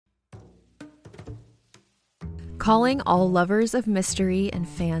Calling all lovers of mystery and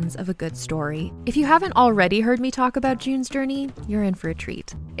fans of a good story. If you haven't already heard me talk about June's Journey, you're in for a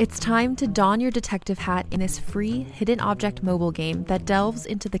treat. It's time to don your detective hat in this free hidden object mobile game that delves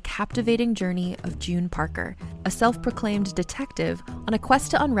into the captivating journey of June Parker, a self-proclaimed detective on a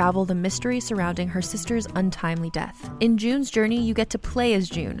quest to unravel the mystery surrounding her sister's untimely death. In June's Journey, you get to play as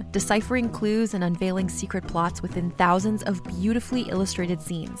June, deciphering clues and unveiling secret plots within thousands of beautifully illustrated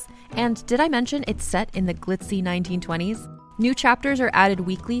scenes. And did I mention it's set in the glitzy 1920s? New chapters are added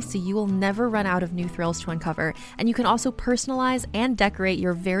weekly, so you will never run out of new thrills to uncover, and you can also personalize and decorate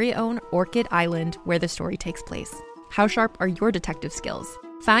your very own Orchid Island where the story takes place. How sharp are your detective skills?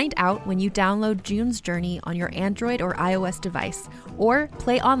 Find out when you download June's Journey on your Android or iOS device, or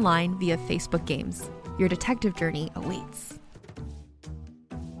play online via Facebook Games. Your detective journey awaits.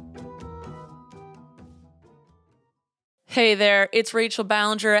 Hey there, it's Rachel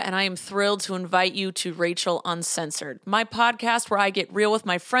Ballinger, and I am thrilled to invite you to Rachel Uncensored, my podcast where I get real with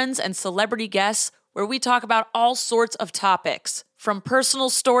my friends and celebrity guests, where we talk about all sorts of topics. From personal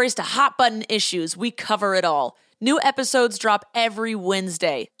stories to hot-button issues, we cover it all. New episodes drop every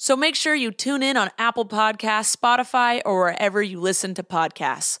Wednesday, so make sure you tune in on Apple Podcasts, Spotify, or wherever you listen to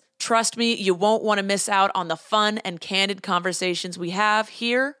podcasts. Trust me, you won't want to miss out on the fun and candid conversations we have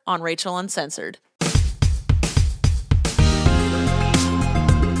here on Rachel Uncensored.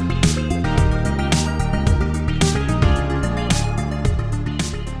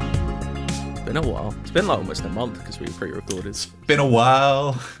 Been a while. It's been like almost a month because we pre-recorded. It's been a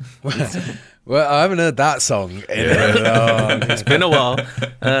while. Well, I haven't heard that song in a long. It's been a while.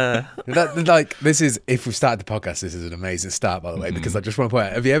 This is, if we've started the podcast, this is an amazing start, by the way, because I just want to point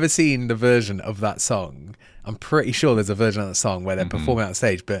out, have you ever seen the version of that song? I'm pretty sure there's a version of that song where they're performing on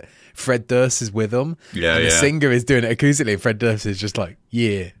stage, but Fred Durst is with them. Yeah, and the singer is doing it acoustically, and Fred Durst is just like,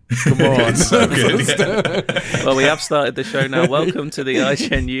 yeah, come on. It's so good. Yeah. Well, we have started the show now. Welcome to the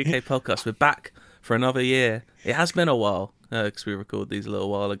IGN UK podcast. We're back for another year. It has been a while because we recorded these a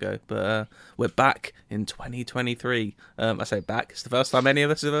little while ago, but we're back in 2023. I say back, it's the first time any of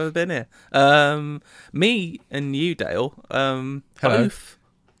us have ever been here. Me and you, Dale, Hello.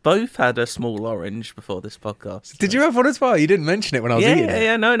 both had a small orange before this podcast. Did you have one as well? You didn't mention it when I was eating it.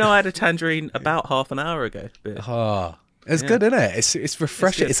 Yeah, no, I had a tangerine about half an hour ago. But, it's good, isn't it? It's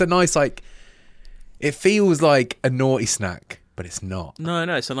refreshing. It's a nice, like, it feels like a naughty snack, but it's not. No,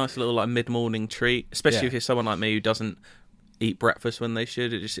 it's a nice little like mid-morning treat, especially if you're someone like me who doesn't eat breakfast when they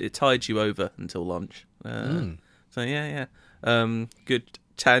should. It tides you over until lunch. So yeah. Good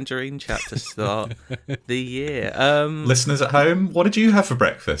tangerine chat to start the year. Listeners at home, what did you have for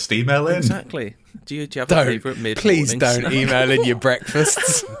breakfast? Email in. Exactly. Do you have a favourite mid-morning Please don't snack? email in your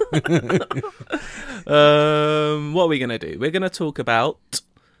breakfasts. What are we going to do? We're going to talk about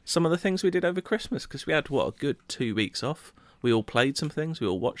some of the things we did over Christmas, because we had, a good 2 weeks off. We all played some things. We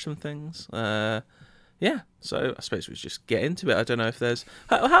all watched some things. So I suppose we should just get into it. I don't know if there's...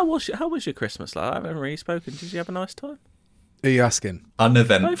 How was your Christmas like? I haven't really spoken. Did you have a nice time? Who are you asking?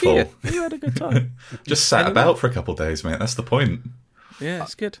 Uneventful. You had a good time. Just sat about for a couple of days, mate. That's the point. Yeah,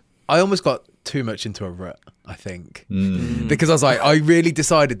 it's good. I almost got too much into a rut, I think. Because I was like, I really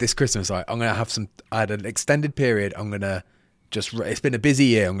decided this Christmas, like, I'm going to have I had an extended period. I'm going to it's been a busy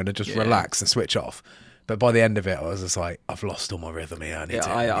year. I'm going to just relax and switch off. But by the end of it, I was just like, I've lost all my rhythm here.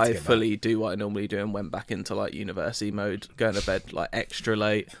 I fully do what I normally do and went back into like university mode, going to bed like extra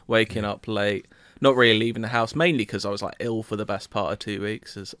late, waking up late, not really leaving the house, mainly because I was like ill for the best part of 2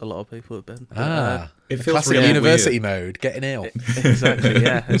 weeks, as a lot of people have been. It feels classic really university weird. mode, getting ill. Exactly,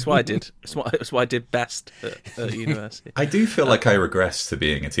 yeah. That's what I did. That's what I did best at university. I do feel like I regress to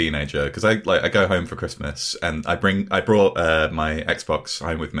being a teenager, because I go home for Christmas and I brought my Xbox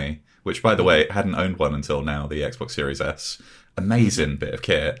home with me, which, by the way, hadn't owned one until now, the Xbox Series S. Amazing bit of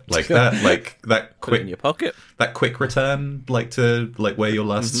kit, that Put it in your pocket. That quick return, to where your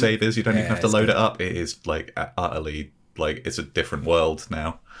last save is. You don't even have to load it up. It is utterly it's a different world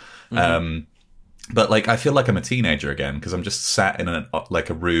now. But I feel like I'm a teenager again, because I'm just sat in a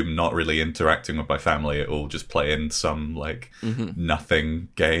room, not really interacting with my family at all, just playing some nothing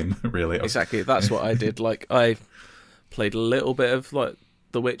game. Really, exactly. That's what I did. I played a little bit of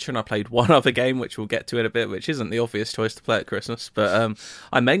The Witcher, and I played one other game, which we'll get to in a bit, which isn't the obvious choice to play at Christmas. But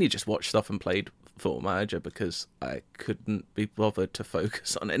I mainly just watched stuff and played Football Manager because I couldn't be bothered to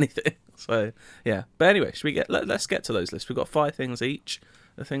focus on anything. So yeah. But anyway, let's get to those lists. We've got 5 things each.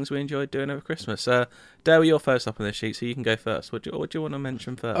 The things we enjoyed doing over Christmas. Dale, you're first up on this sheet, so you can go first. What do you want to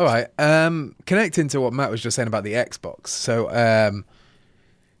mention first? All right. Connecting to what Matt was just saying about the Xbox. So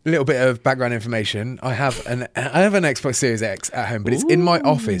little bit of background information. I have an Xbox Series X at home, but it's in my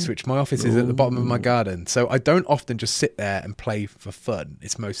office, which my office is at the bottom of my garden. So I don't often just sit there and play for fun.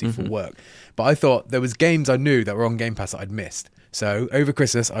 It's mostly for work. But I thought there was games I knew that were on Game Pass that I'd missed. So over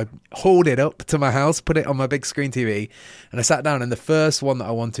Christmas, I hauled it up to my house, put it on my big screen TV, and I sat down, and the first one that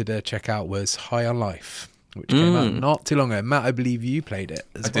I wanted to check out was High on Life, which came out not too long ago. Matt, I believe you played it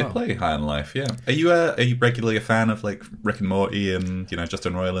as well. I did play High on Life, yeah. Are you regularly a fan of like Rick and Morty and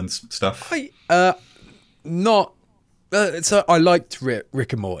Justin Roiland's stuff? So I liked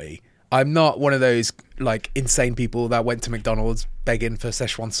Rick and Morty. I'm not one of those like insane people that went to McDonald's begging for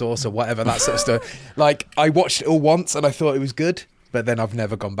Szechuan sauce or whatever, that sort of stuff. Like, I watched it all once and I thought it was good, but then I've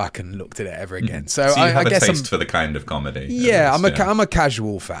never gone back and looked at it ever again. So you have I guess a taste for the kind of comedy. Yeah, I'm a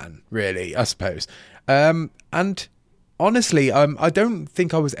casual fan, really, I suppose. And honestly, I don't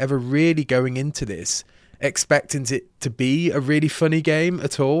think I was ever really going into this expecting it to be a really funny game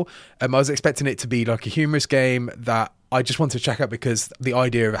at all. I was expecting it to be like a humorous game that I just wanted to check out because the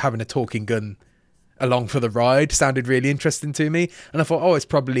idea of having a talking gun along for the ride sounded really interesting to me. And I thought, it's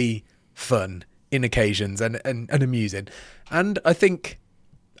probably fun in occasions and amusing. And I think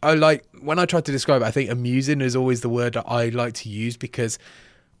when I try to describe it, I think amusing is always the word that I like to use because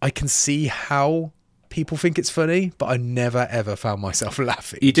I can see how people think it's funny, but I never ever found myself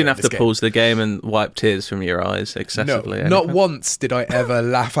laughing. You didn't have to pause the game and wipe tears from your eyes excessively. No, not once did I ever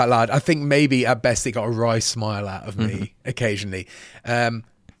laugh out loud. I think maybe at best it got a wry smile out of me occasionally.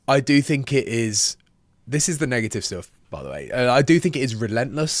 I do think it is. This is the negative stuff, by the way. I do think it is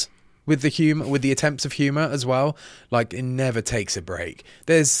relentless with the humor, with the attempts of humor as well. Like, it never takes a break.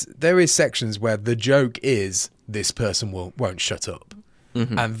 There is sections where the joke is this person won't shut up.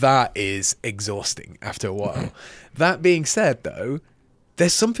 And that is exhausting after a while. That being said, though,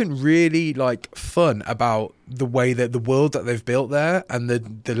 there's something really like fun about the way that the world that they've built there and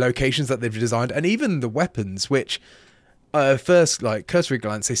the locations that they've designed, and even the weapons, which at first, like cursory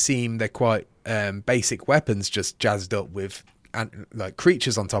glance, they're quite basic weapons, just jazzed up with like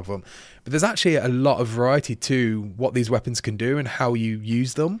creatures on top of them. But there's actually a lot of variety to what these weapons can do and how you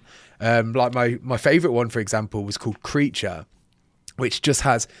use them. Like my favorite one, for example, was called Creature, which just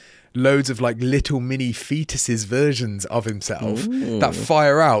has loads of like little mini fetuses versions of himself that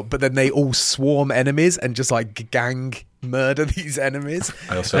fire out, but then they all swarm enemies and just like gang murder these enemies.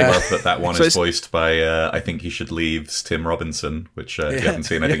 I also love that one is voiced by I Think You Should Leave's Tim Robinson, which if you haven't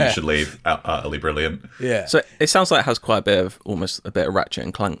seen I Think You Should Leave, utterly brilliant. Yeah. So it sounds like it has quite a bit of almost a bit of Ratchet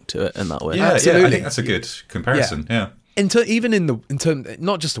and Clank to it in that way. Yeah, I think that's a good comparison. Yeah. In terms,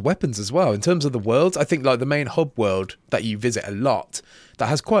 not just the weapons as well. In terms of the worlds, I think like the main hub world that you visit a lot, that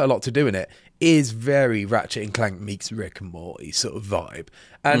has quite a lot to do in it, is very Ratchet and Clank meets Rick and Morty sort of vibe.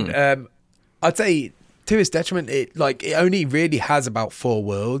 And I'd say to its detriment, it only really has about 4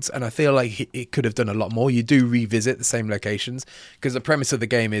 worlds, and I feel like it could have done a lot more. You do revisit the same locations because the premise of the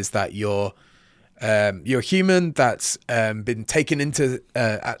game is that you're a human that's been taken into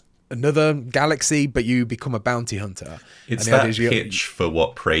another galaxy, but you become a bounty hunter. It's that pitch for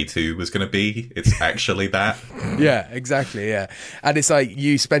what Prey 2 was going to be. It's actually that. Yeah, exactly, yeah. And it's like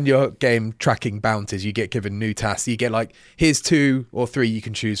you spend your game tracking bounties. You get given new tasks. You get like, here's 2 or 3 you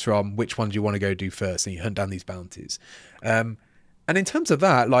can choose from. Which one do you want to go do first? And you hunt down these bounties. And in terms of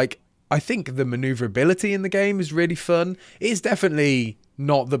that, like, I think the maneuverability in the game is really fun. It's definitely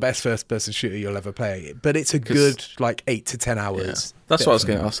not the best first-person shooter you'll ever play, but it's a good, like, 8 to 10 hours. Yeah. That's what I was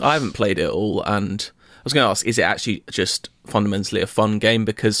going to ask. I haven't played it all, and I was going to ask, is it actually just fundamentally a fun game?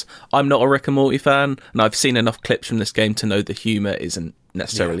 Because I'm not a Rick and Morty fan, and I've seen enough clips from this game to know the humour isn't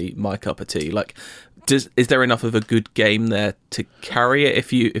necessarily my cup of tea. Like, is there enough of a good game there to carry it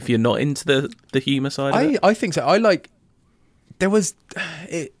if you're not into the humour side of it? I think so.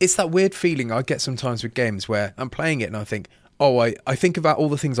 It's that weird feeling I get sometimes with games where I'm playing it and I think, I think about all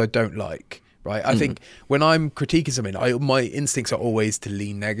the things I don't like, right? I think when I'm critiquing something, my instincts are always to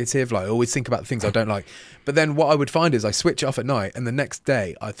lean negative. Like, I always think about the things I don't like. But then what I would find is I switch it off at night, and the next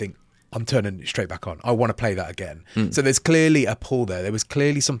day I think, I'm turning it straight back on. I want to play that again. So there's clearly a pull there. There was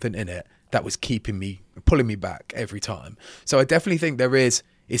clearly something in it that was pulling me back every time. So I definitely think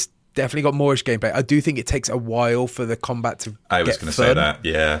it's definitely got moreish gameplay. I do think it takes a while for the combat to I was going to say that,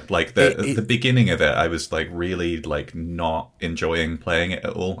 yeah. Like the beginning of it, I was like really like not enjoying playing it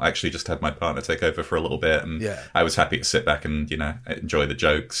at all. I actually just had my partner take over for a little bit, and I was happy to sit back and enjoy the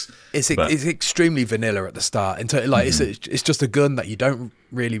jokes. It's extremely vanilla at the start. It's just a gun that you don't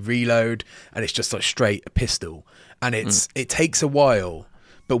really reload, and it's just like straight a pistol, and it takes a while.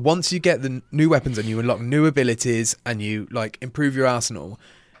 But once you get the new weapons and you unlock new abilities and you like improve your arsenal,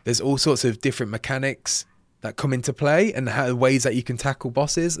 there's all sorts of different mechanics that come into play and how ways that you can tackle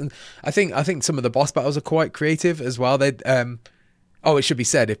bosses. And I think some of the boss battles are quite creative as well. They it should be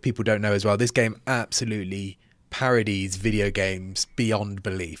said, if people don't know as well, this game absolutely parodies video games beyond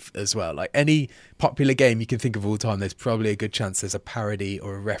belief as well. Like any popular game you can think of all time, there's probably a good chance there's a parody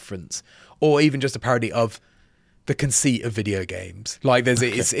or a reference, or even just a parody of the conceit of video games. Like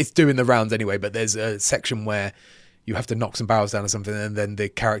it's doing the rounds anyway, but there's a section where you have to knock some barrels down or something, and then the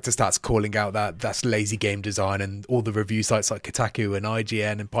character starts calling out that's lazy game design, and all the review sites like Kotaku and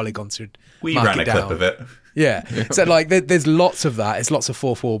IGN and Polygon should mark it down. Clip of it. Yeah. So like there's lots of that. It's lots of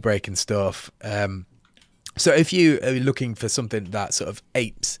fourth wall breaking stuff. So if you are looking for something that sort of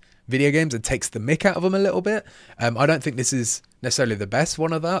apes video games and takes the mick out of them a little bit, I don't think this is necessarily the best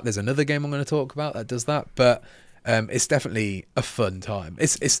one of that. There's another game I'm going to talk about that does that, but it's definitely a fun time.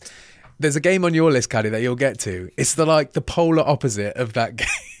 There's a game on your list, Caddy, that you'll get to. It's the polar opposite of that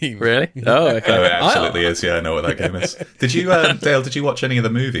game. Really? Oh, okay. Oh, it absolutely is. Yeah, I know what that game is. Did you, Dale? Did you watch any of the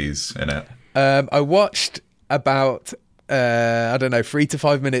movies in it? I watched about 3 to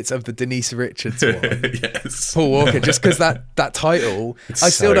 5 minutes of the Denise Richards one. Yes. Paul Walker, just because that title, I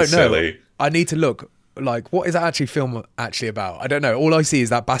still don't know. Silly. I need to look. Like, what is that film actually about? I don't know. All I see is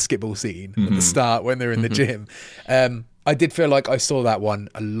that basketball scene at the start when they're in the gym. I did feel like I saw that one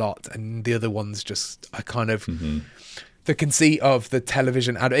a lot, and the other ones just, I kind of, the conceit of the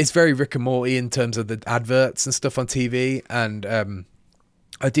television ad, it's very Rick and Morty in terms of the adverts and stuff on TV, and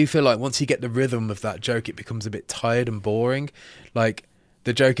I do feel like once you get the rhythm of that joke, it becomes a bit tired and boring. Like,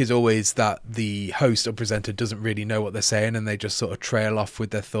 the joke is always that the host or presenter doesn't really know what they're saying, and they just sort of trail off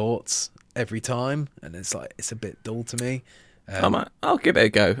with their thoughts every time, and it's a bit dull to me. I'll give it a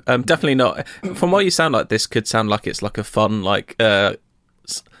go. Definitely not. From what you sound like, this could sound like it's like a fun, like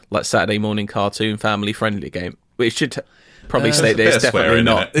Saturday morning cartoon, family friendly game. We should probably state that it's definitely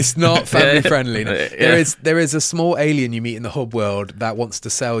not. It's not family friendly. No. There is a small alien you meet in the hub world that wants to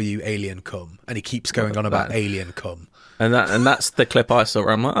sell you alien cum, and he keeps going on about alien cum. And that's the clip I saw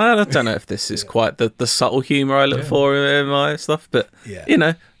where I'm like, I don't know if this is quite the subtle humour I look for in my stuff, but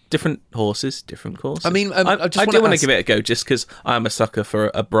different horses, different courses. I mean, I do want to give it a go just because I'm a sucker for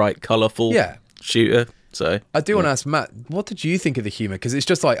a bright, colourful shooter. So I do want to ask Matt, what did you think of the humour? Because it's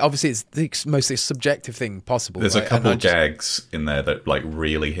just like, obviously it's the most subjective thing possible. There's a couple gags in there that like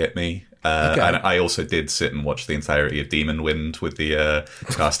really hit me. And I also did sit and watch the entirety of Demon Wind with the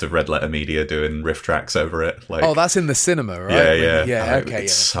cast of Red Letter Media doing riff tracks over it. Like, that's in the cinema, right? Yeah.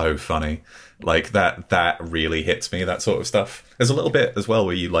 It's so funny. Like that really hits me, that sort of stuff. There's a little bit as well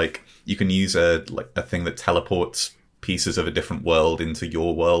where you can use a thing that teleports pieces of a different world into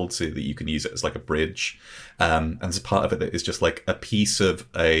your world so that you can use it as like a bridge. And as a part of it that is just like a piece of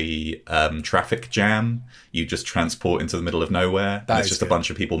a traffic jam you just transport into the middle of nowhere. And it's just a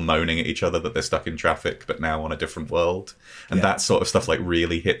bunch of people moaning at each other that they're stuck in traffic, but now on a different world. And that sort of stuff like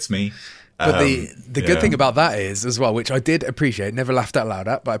really hits me. But the good thing about that is as well, which I did appreciate, never laughed out loud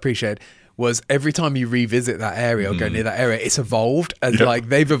at, but I appreciate, was every time you revisit that area or go near that area, it's evolved, and like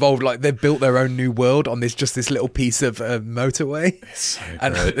they've evolved, like they've built their own new world on this little piece of motorway. It's so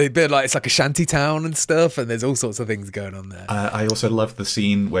and they've been like, it's like a shanty town and stuff, and there's all sorts of things going on there. I also love the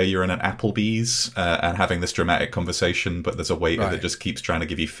scene where you're in an Applebee's and having this dramatic conversation, but there's a waiter that just keeps trying to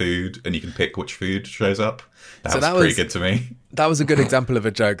give you food, and you can pick which food shows up. That was pretty good to me. That was a good example of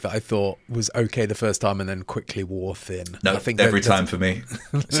a joke that I thought was okay the first time and then quickly wore thin. No, I think every time for me.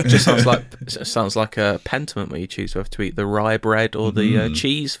 It just sounds like a pentiment where you choose whether to eat the rye bread or the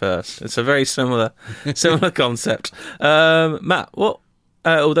cheese first. It's a very similar concept. Matt, what?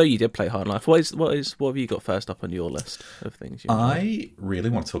 Although you did play Hard Life, what have you got first up on your list of things? I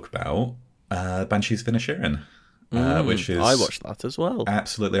really want to talk about Banshees of Inisherin. Which is I watched that as well.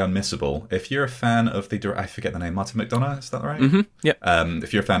 Absolutely unmissable. If you're a fan of I forget the name, Martin McDonagh, is that right? Mm-hmm. Yeah.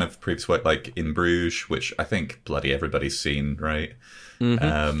 If you're a fan of previous work like In Bruges, which I think bloody everybody's seen, right?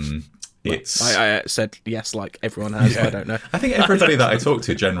 Mm-hmm. It's I said yes, like everyone has. I don't know. I think everybody that I talk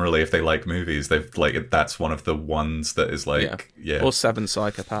to generally, if they like movies, they've like that's one of the ones that is like or Seven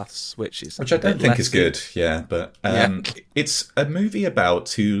Psychopaths, which I don't think is good. Yeah, but it's a movie about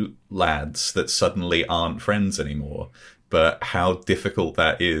two lads that suddenly aren't friends anymore. But how difficult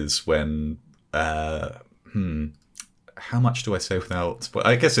that is when how much do I say without? But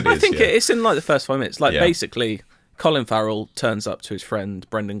I guess it is. I think it's in like the first 5 minutes. Like basically, Colin Farrell turns up to his friend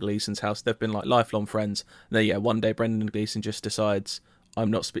Brendan Gleeson's house. They've been like lifelong friends. And then, one day Brendan Gleeson just decides, "I'm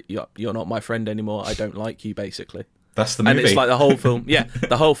not. You're not my friend anymore. I don't like you." Basically, That's the movie. And it's like the whole film. Yeah,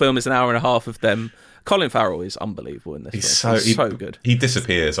 the whole film is an hour and a half of them. Colin Farrell is unbelievable in this film. He's so good. He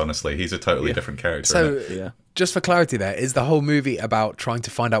disappears, honestly. He's a totally different character. So, just for clarity there, is the whole movie about trying to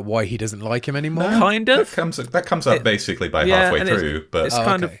find out why he doesn't like him anymore? No, kind of. That comes up basically by halfway through. But it's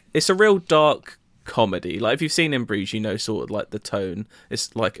kind of... It's a real dark comedy. Like, if you've seen In Bruges, you know sort of like the tone.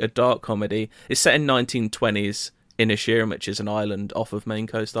 It's like a dark comedy. It's set in 1920s in Inisherin, which is an island off of Main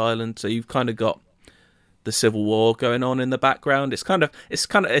Coast Island. So you've kind of got the Civil War going on in the background. It's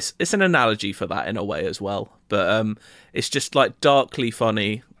an analogy for that in a way as well. But it's just like darkly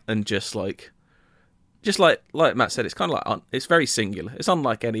funny and just like Matt said, it's kind of like it's very singular. It's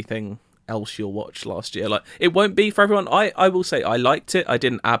unlike anything else you'll watch last year. Like, it won't be for everyone. I will say I liked it. I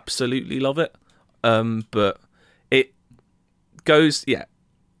didn't absolutely love it, but it goes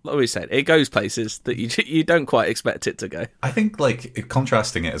like we said, it goes places that you don't quite expect it to go. I think, like,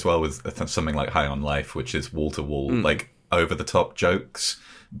 contrasting it as well with something like High on Life, which is wall-to-wall, like, over-the-top jokes,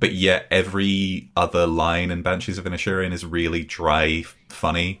 but yet every other line in Banshees of Inisherin is really dry,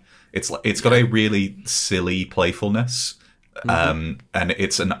 funny. It's got a really silly playfulness, and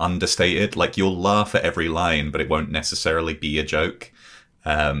it's an understated, like, you'll laugh at every line, but it won't necessarily be a joke.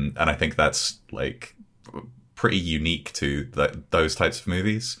 And I think that's, like, pretty unique to those types of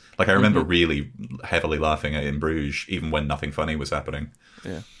movies. Like, I remember really heavily laughing at In Bruges, even when nothing funny was happening.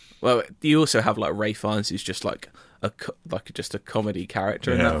 Yeah. Well, you also have like Ray Fiennes, who's just like just a comedy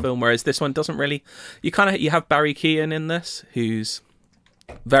character in that film, whereas this one doesn't really. You have Barry Keoghan in this, who's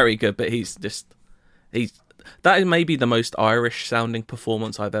very good, but he's that is maybe the most Irish sounding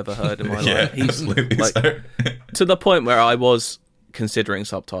performance I've ever heard in my life. He's like, to the point where I was considering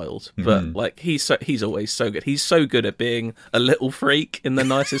subtitles, but like he's always so good. He's so good at being a little freak in the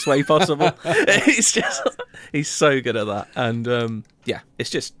nicest way possible. He's so good at that. And it's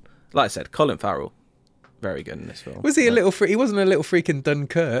just like I said, Colin Farrell, very good in this film. Was he a little freak? He wasn't a little freak in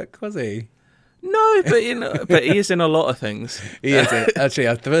Dunkirk, was he? No, but he is in a lot of things. He is. Actually,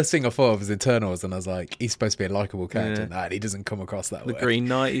 the first thing I thought of was Eternals, and I was like, he's supposed to be a likable character in that, and he doesn't come across that way. The Green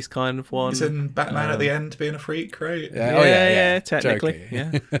Knight, he's kind of one. He's in Batman at the end, being a freak, right? Yeah, technically.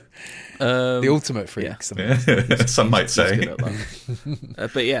 The ultimate freak. Some might say.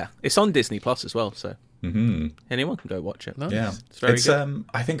 But yeah, it's on Disney Plus as well, so anyone can go watch it. Nice. Yeah, it's very good.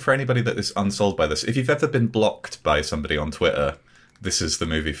 I think for anybody that is unsold by this, if you've ever been blocked by somebody on Twitter, this is the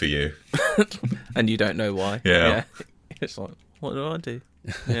movie for you. And you don't know why. Yeah. It's like, what do I do?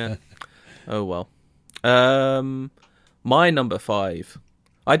 Yeah. Oh, well. My number 5.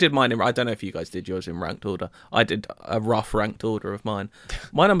 I did mine I don't know if you guys did yours in ranked order. I did a rough ranked order of mine.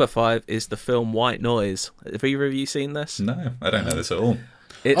 My number 5 is the film White Noise. Have either of you seen this? No, I don't know this at all.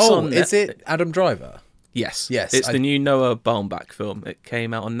 Is it Adam Driver? Yes. It's the new Noah Baumbach film. It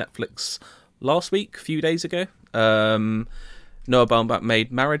came out on Netflix last week, a few days ago. Noah Baumbach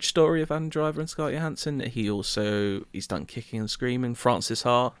made Marriage Story of Adam Driver and Scarlett Johansson. He's done Kicking and Screaming. Frances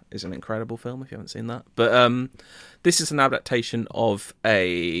Ha is an incredible film if you haven't seen that. But this is an adaptation of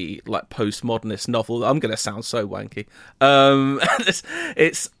a like postmodernist novel. I'm going to sound so wanky.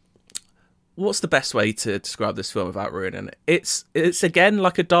 It's what's the best way to describe this film without ruining it? It's again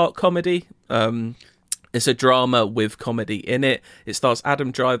like a dark comedy. It's a drama with comedy in it. It stars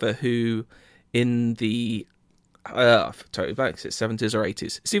Adam Driver, who in the totally blank. It's 70s or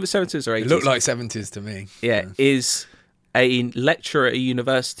 80s. It's either 70s or 80s. It looked like 70s to me. Yeah, is a lecturer at a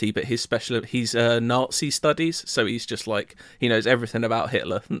university, but he's Nazi studies, so he's just like, he knows everything about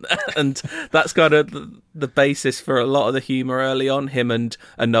Hitler. And that's kind of the basis for a lot of the humour early on. Him and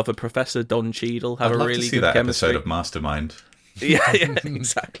another professor, Don Cheadle, have a really good chemistry. I'd love to see that episode of Mastermind. Yeah,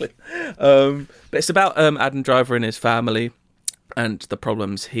 exactly. But it's about Adam Driver and his family and the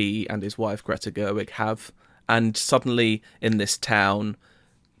problems he and his wife Greta Gerwig have. And suddenly in this town,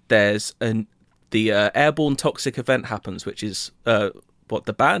 there's the Airborne Toxic Event happens, which is what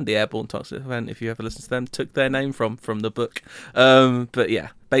the band, the Airborne Toxic Event, if you ever listen to them, took their name from the book. But yeah,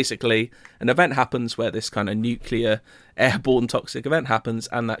 basically an event happens where this kind of nuclear airborne toxic event happens,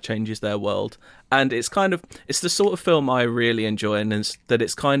 and that changes their world. And it's the sort of film I really enjoy, and is that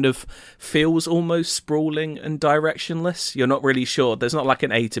it's kind of feels almost sprawling and directionless. You're not really sure. There's not like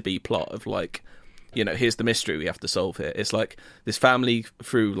an A to B plot of like, you know, here's the mystery we have to solve here. It's like this family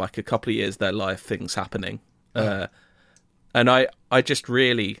through like a couple of years, their life, things happening. And I just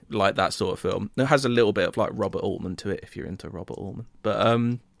really like that sort of film. It has a little bit of like Robert Altman to it, if you're into Robert Altman.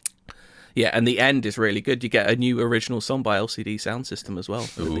 But yeah, and the end is really good. You get a new original song by LCD Sound System as well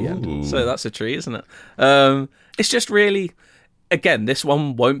at the end. So that's a treat, isn't it? It's just really, again, this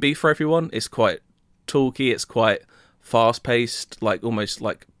one won't be for everyone. It's quite talky. It's quite fast-paced, like almost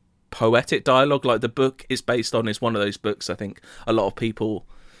like poetic dialogue. Like the book is based on is one of those books I think a lot of people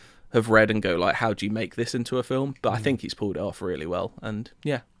have read and go like, how do you make this into a film? But I think he's pulled it off really well. And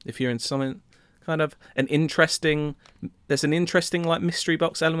yeah, if you're in something kind of there's an interesting like mystery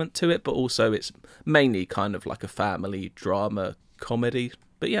box element to it, but also it's mainly kind of like a family drama comedy.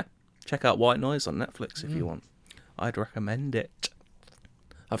 But yeah, check out White Noise on Netflix if you want. I'd recommend it.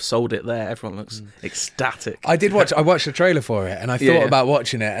 I've sold it there. Everyone looks ecstatic. I watched the trailer for it, and I thought about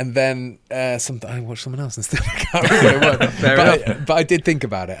watching it, and then I watched someone else instead. I can't remember what it was. But I did think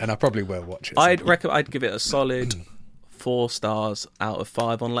about it, and I probably will watch it. I'd give it a solid 4 stars out of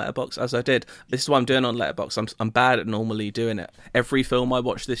 5 on Letterboxd, as I did. This is what I'm doing on Letterboxd. I'm bad at normally doing it. Every film I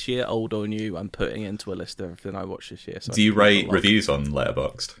watched this year, old or new, I'm putting into a list of everything I watched this year. So do you rate reviews on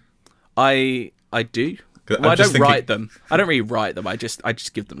Letterboxd? I do. Well, I don't write them. I don't really write them. I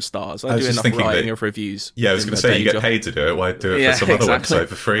just give them stars. I do enough writing of reviews. Yeah, I was going to say, you get paid to do it. Why do it for some other website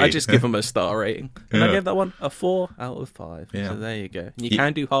for free? I just give them a star rating. And I gave that one a 4 out of 5. Yeah. So there you go. And you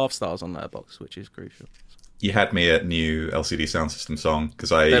can do half stars on Letterboxd, which is crucial. You had me at new LCD Sound System Song because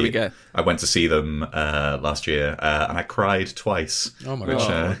there we go. I went to see them last year and I cried twice. Oh my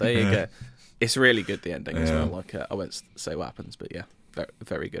god! There you go. It's really good, the ending as well. Like I won't say what happens, but yeah, very,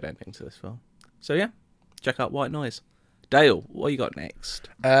 very good ending to this film. So yeah. Check out White Noise. Dale, what you got next?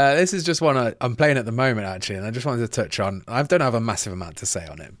 This is just one I'm playing at the moment, actually, and I just wanted to touch on. I don't have a massive amount to say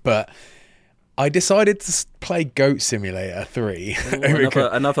on it, but I decided to play Goat Simulator 3.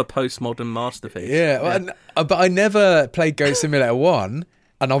 Another postmodern masterpiece. Yeah. Well, but I never played Goat Simulator 1,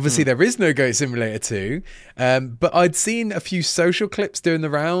 and obviously there is no Goat Simulator 2. But I'd seen a few social clips doing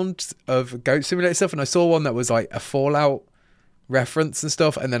the round of Goat Simulator stuff, and I saw one that was like a Fallout reference and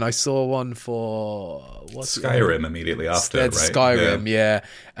stuff, and then I saw one for Skyrim immediately after, right? Skyrim, yeah.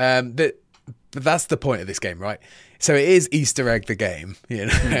 But that's the point of this game, right? So it is Easter egg the game, you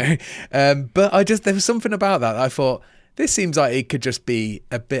know. But there was something about that I thought, this seems like it could just be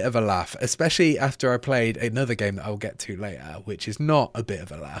a bit of a laugh, especially after I played another game that I'll get to later, which is not a bit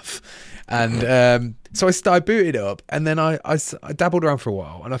of a laugh. And so I booted it up, and then I dabbled around for a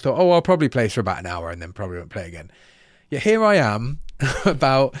while, and I thought, I'll probably play for about an hour and then probably won't play again. Yeah, here I am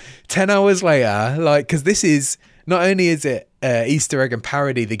about 10 hours later, like, because this is, not only is it Easter egg and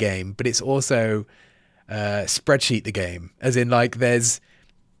parody the game, but it's also spreadsheet the game, as in like there's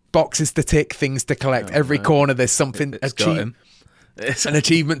boxes to tick, things to collect. Every corner there's something, an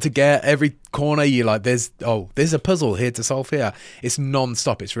achievement to get. Every corner you like, there's a puzzle here to solve here. It's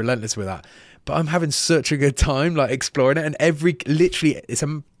non-stop, it's relentless with that. But I'm having such a good time like exploring it, and it's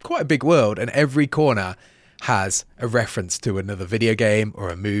quite a big world, and every corner has a reference to another video game or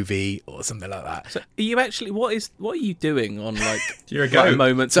a movie or something like that. So are you actually, what are you doing on like you're a goat.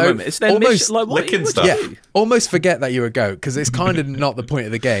 Moment to moment? Is there almost like licking stuff? Yeah, almost forget that you're a goat, because it's kind of not the point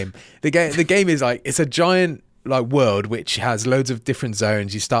of the game. The game is like, it's a giant like world which has loads of different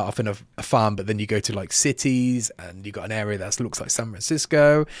zones. You start off in a farm, but then you go to like cities, and you got an area that looks like San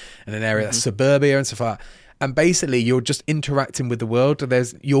Francisco, and an area that's suburbia and stuff like that. And basically you're just interacting with the world.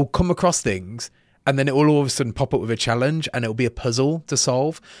 You'll come across things, and then it will all of a sudden pop up with a challenge, and it'll be a puzzle to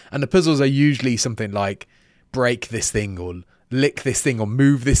solve. And the puzzles are usually something like break this thing, or lick this thing, or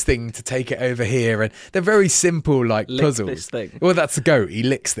move this thing to take it over here. And they're very simple like puzzles. This thing. Well, that's the goat. He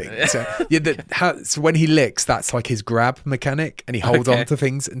licks things. So, so when he licks, that's like his grab mechanic, and he holds on to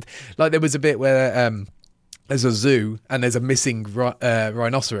things. And like there was a bit where there's a zoo and there's a missing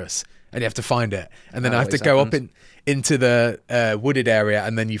rhinoceros, and you have to find it. And then I have to go up into the wooded area,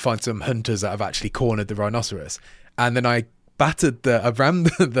 and then you find some hunters that have actually cornered the rhinoceros. And then I rammed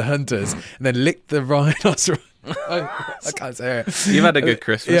the hunters, and then licked the rhinoceros. I can't say it. You've had a good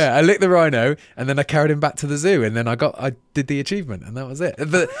Christmas. Yeah, I licked the rhino, and then I carried him back to the zoo, and then I did the achievement, and that was it.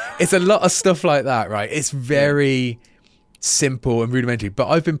 But it's a lot of stuff like that, right? It's very simple and rudimentary, but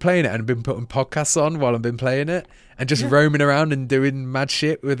I've been playing it and been putting podcasts on while I've been playing it, and just roaming around and doing mad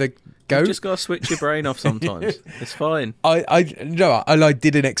shit with a goat. You just got to switch your brain off sometimes. It's fine. I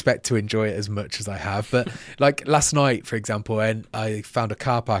didn't expect to enjoy it as much as I have, but like last night, for example, when I found a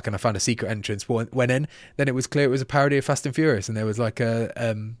car park and I found a secret entrance, went in, then it was clear it was a parody of Fast and Furious, and there was like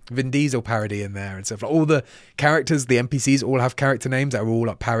a Vin Diesel parody in there and stuff. Like all the characters, the NPCs all have character names that are all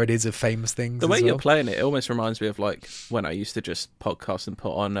like parodies of famous things. The way you're playing it almost reminds me of like when I used to just podcast and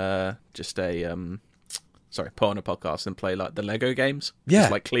put on a podcast and play like the Lego games. Yeah.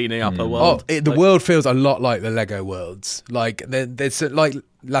 Just like cleaning up a world. The world feels a lot like the Lego worlds. Like there's like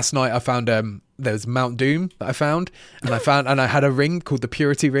last night I found there was Mount Doom that I found, and I had a ring called the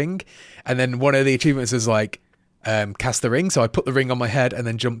Purity Ring, and then one of the achievements was like cast the ring. So I put the ring on my head and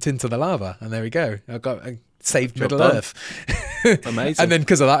then jumped into the lava, and there we go. I saved Job Middle done. Earth. Amazing. And then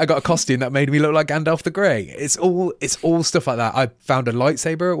because of that, I got a costume that made me look like Gandalf the Grey. It's all stuff like that. I found a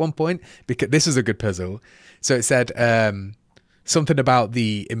lightsaber at one point because this is a good puzzle. So it said something about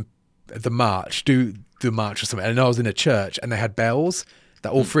the march, do the march or something. And I was in a church and they had bells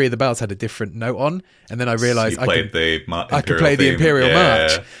that all three of the bells had a different note on. And then I realised I could play the Imperial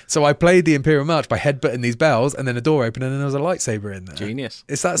March. So I played the Imperial March by headbutting these bells, and then a door opened and then there was a lightsaber in there. Genius.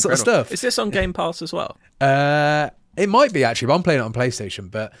 It's that Incredible. sort of stuff. Is this on Game Pass as well? It might be actually, but I'm playing it on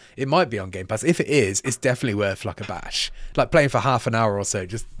PlayStation, but it might be on Game Pass. If it is, it's definitely worth like a bash. Like playing for half an hour or so,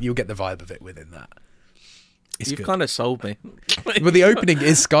 just you'll get the vibe of it within that. You've kind of sold me. Well, the opening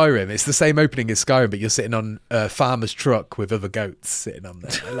is Skyrim. It's the same opening as Skyrim, but you're sitting on a farmer's truck with other goats sitting on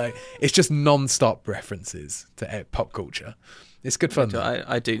there. Like it's just non-stop references to pop culture. It's good fun.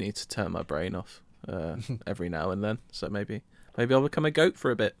 I do need to turn my brain off every now and then, so maybe I'll become a goat for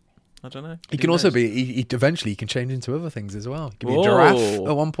a bit. I don't know. He can also be. Eventually, he can change into other things as well. He can be a giraffe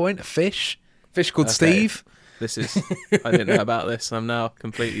at one point, a fish called Steve. This is. I didn't know about this. I'm now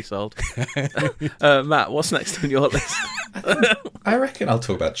completely sold. Matt, what's next on your list? I reckon I'll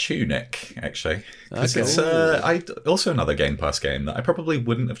talk about Tunic, actually. Because it's also another Game Pass game that I probably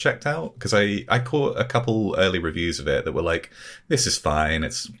wouldn't have checked out, because I caught a couple early reviews of it that were like, this is fine.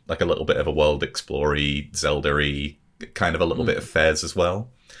 It's like a little bit of a world explorer-y, Zelda-y, kind of a little bit of Fez as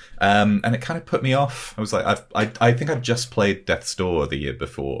well. And it kind of put me off. I was like, I think I've just played Death's Door the year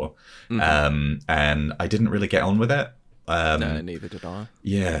before, and I didn't really get on with it. No, neither did I.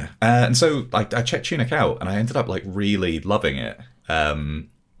 Yeah. And so I checked Tunic out, and I ended up like really loving it. And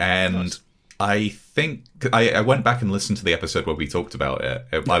nice. I think I went back and listened to the episode where we talked about it.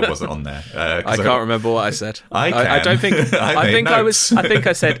 I wasn't on there. I can't remember what I said. I don't think. I think I was. I think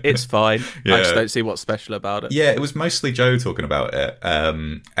I said it's fine. Yeah. I just don't see what's special about it. Yeah, it was mostly Joe talking about it,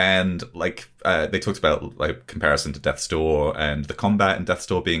 and like they talked about like comparison to Death's Door and the combat in Death's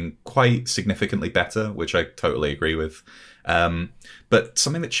Door being quite significantly better, which I totally agree with. But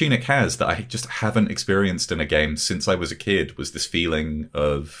something that Tunic has that I just haven't experienced in a game since I was a kid was this feeling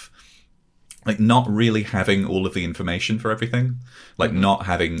of like not really having all of the information for everything, like not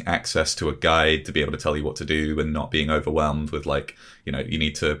having access to a guide to be able to tell you what to do, and not being overwhelmed with like, you know, you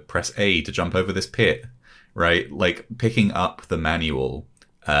need to press A to jump over this pit, right? Like picking up the manual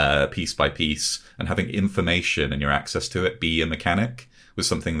piece by piece and having information and your access to it be a mechanic was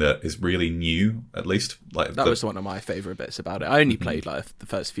something that is really new, at least. Like that was one of my favourite bits about it. I only played like the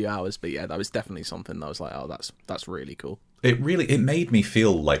first few hours, but yeah, that was definitely something that I was like, oh, that's really cool. It made me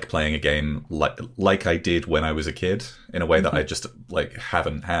feel like playing a game like I did when I was a kid, in a way that I just like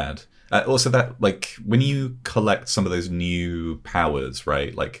haven't had. Also, that like when you collect some of those new powers,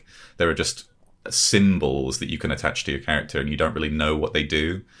 right? Like there are just symbols that you can attach to your character, and you don't really know what they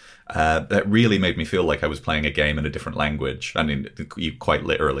do. That really made me feel like I was playing a game in a different language. I mean, you quite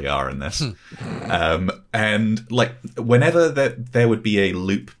literally are in this. And like whenever there would be a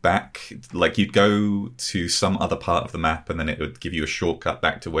loop back, like you'd go to some other part of the map and then it would give you a shortcut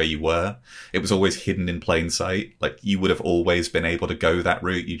back to where you were. It was always hidden in plain sight. Like you would have always been able to go that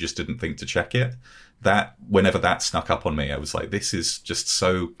route. You just didn't think to check it. That whenever that snuck up on me, I was like, this is just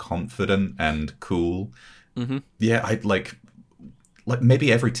so confident and cool. Mm-hmm. Yeah, I'd like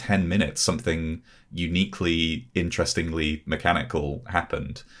maybe every 10 minutes something uniquely, interestingly mechanical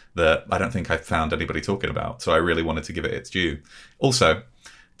happened that I don't think I've found anybody talking about. So I really wanted to give it its due. Also,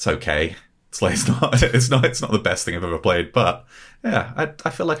 it's okay. It's like it's not the best thing I've ever played, but yeah, I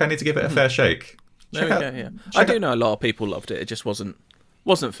feel like I need to give it a fair shake. I do know a lot of people loved it. It just wasn't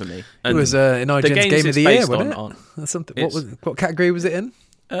for me. And it was in IGN's Game of the Year, wasn't it? Something. What category was it in?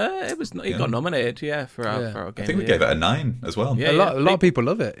 It got nominated, for our game. I think we gave it a 9 as well. Yeah, a lot of people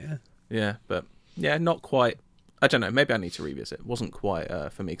love it. Yeah, but not quite. I don't know. Maybe I need to revisit. It wasn't quite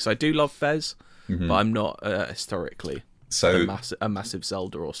for me because I do love Fez, but I'm not historically a massive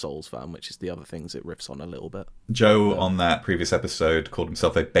Zelda or Souls fan, which is the other things it riffs on a little bit. Joe on that previous episode called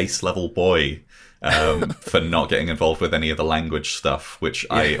himself a base level boy for not getting involved with any of the language stuff, which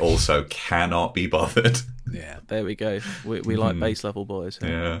I also cannot be bothered. Yeah, there we go. We like base level boys.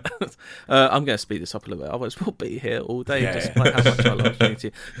 Yeah. I'm going to speed this up a little bit. Otherwise, we'll be here all day. Despite how much I love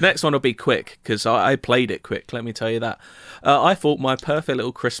Unity. Next one will be quick because I played it quick. Let me tell you that. I thought my perfect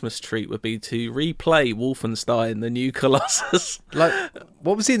little Christmas treat would be to replay Wolfenstein: The New Colossus. Like,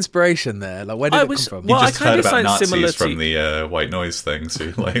 what was the inspiration there? Like, where did it come from? You just heard about Nazis from the White Noise thing,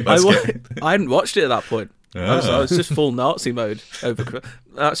 so like, I hadn't watched it at that point. I was just full Nazi mode over.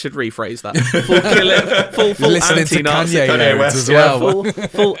 That should rephrase that. Full anti-Nazi as well.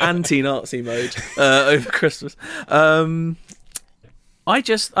 Full anti-Nazi mode over Christmas. I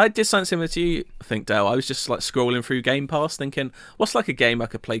did something similar to you, I think, Dale. I was just like scrolling through Game Pass thinking, what's like a game I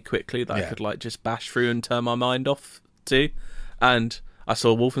could play quickly that I could like just bash through and turn my mind off to? And I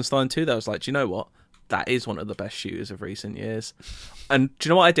saw Wolfenstein 2 that I was like, do you know what? That is one of the best shooters of recent years. And do you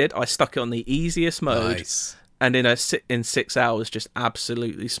know what I did? I stuck it on the easiest mode. Nice. And in 6 hours, just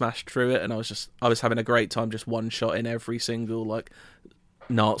absolutely smashed through it. And I was having a great time just one shot in every single like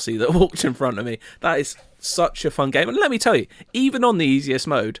Nazi that walked in front of me. That is such a fun game. And let me tell you, even on the easiest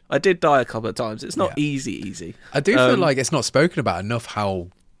mode, I did die a couple of times. It's not easy. I do feel like it's not spoken about enough how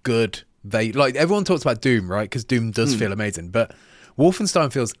good they like. Everyone talks about Doom, right? Because Doom does feel amazing, but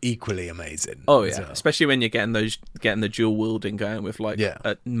Wolfenstein feels equally amazing. Oh yeah, especially when you're getting the dual wielding going with like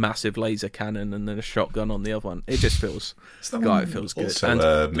a massive laser cannon and then a shotgun on the other one. It just feels, it feels good. Also, and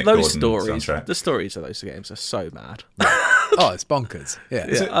Mick those Gordon stories, soundtrack. the stories of those games are so mad. Oh, it's bonkers.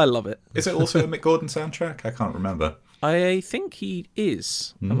 Yeah, I love it. Is it also a Mick Gordon soundtrack? I can't remember. I think he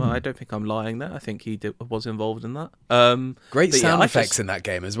is. I don't think I'm lying there. I think he was involved in that. Great sound effects in that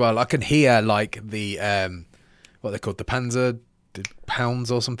game as well. I can hear like the what are they called, the Panzer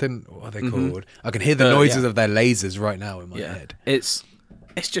pounds or something. What are they called? I can hear the noises of their lasers right now in my head. It's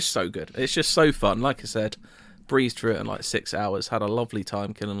just so good. It's just so fun. Like I said, breezed through it in like 6 hours. Had a lovely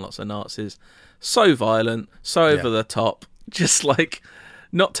time killing lots of Nazis. So violent, so over the top. Just like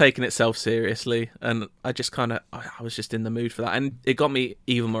not taking itself seriously, and I just kind of I was just in the mood for that, and it got me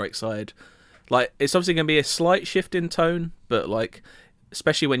even more excited. Like it's obviously going to be a slight shift in tone, but like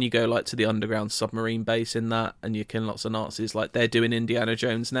especially when you go like to the underground submarine base in that, and you're killing lots of Nazis, like they're doing Indiana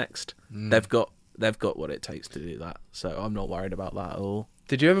Jones next. They've got what it takes to do that, so I'm not worried about that at all.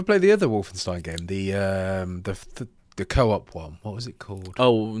 Did you ever play the other Wolfenstein game, the co-op one? What was it called?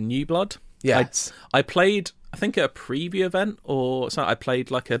 Oh, New Blood. Yes, I played. I think at a preview event or something, I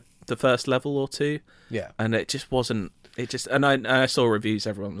played like the first level or two. Yeah, and it just wasn't. It just and I saw reviews.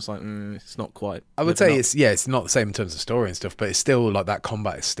 Everyone was like, "It's not quite." I would say it's not the same in terms of story and stuff, but it's still like that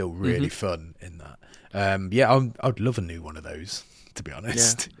combat is still really fun in that. I'd love a new one of those, to be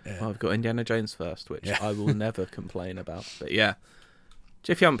honest. Yeah. Well, I've got Indiana Jones first, which I will never complain about. But yeah,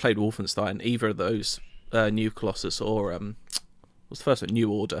 if you haven't played Wolfenstein, either of those, New Colossus or what's the first one, New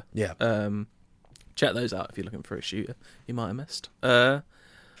Order? Yeah. Check those out if you're looking for a shooter you might have missed.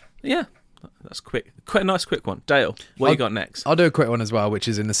 Yeah, that's quick. Quite a nice quick one. Dale, what you got next? I'll do a quick one as well, which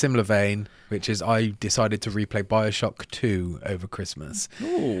is in a similar vein, which is I decided to replay BioShock 2 over Christmas.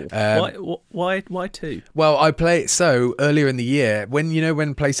 Ooh, why 2? Well, I played so earlier in the year when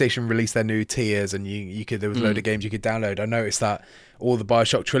PlayStation released their new tiers and you could there was a load of games you could download. I noticed that all the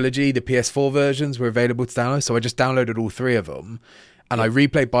BioShock trilogy, the PS4 versions, were available to download, so I just downloaded all 3 of them. And I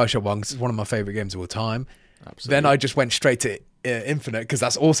replayed BioShock 1 because it's one of my favourite games of all time. Absolutely. Then I just went straight to Infinite because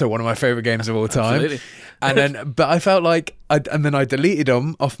that's also one of my favourite games of all time. Absolutely. And then, but I felt like, and then I deleted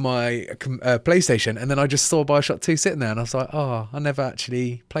them off my PlayStation, and then I just saw BioShock 2 sitting there, and I was like, oh, I never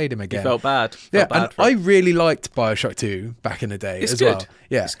actually played him again. You felt bad. I really liked BioShock 2 back in the day as well.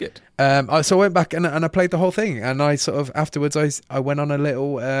 Yeah, it's good. So I went back and I played the whole thing, and I sort of afterwards I went on a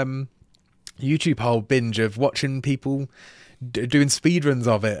little YouTube hole binge of watching people doing speedruns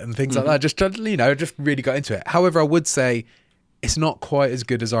of it and things like that. Just really got into it. However, I would say it's not quite as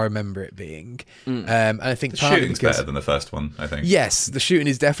good as I remember it being. And I think the shooting's better than the first one, I think. Yes, the shooting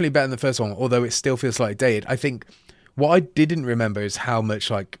is definitely better than the first one, although it still feels slightly dated. I think what I didn't remember is how much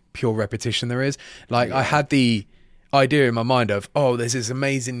like pure repetition there is. Like I had the idea in my mind of, there's this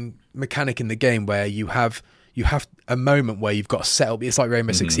amazing mechanic in the game where you have a moment where you've got to set up, it's like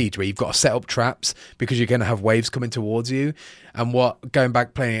Rainbow Six Siege, where you've got to set up traps because you're going to have waves coming towards you. And going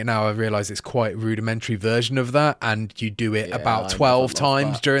back playing it now, I realise it's quite a rudimentary version of that, and you do it about 12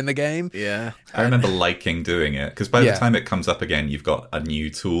 times during the game. Yeah. I remember liking doing it, because by the time it comes up again, you've got a new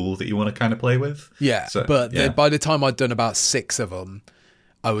tool that you want to kind of play with. Yeah, so, by the time I'd done about 6 of them,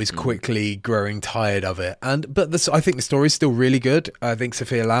 I was quickly growing tired of it. But I think the story's still really good. I think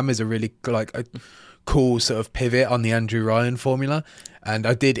Sophia Lamb is a really cool sort of pivot on the Andrew Ryan formula, and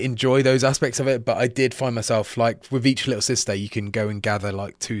I did enjoy those aspects of it, but I did find myself like with each little sister you can go and gather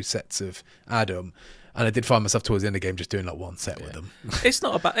like 2 sets of Adam, and I did find myself towards the end of the game just doing like 1 set with them. It's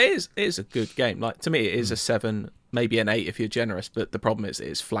not about it is a good game. Like to me it is a 7, maybe an 8 if you're generous, but the problem is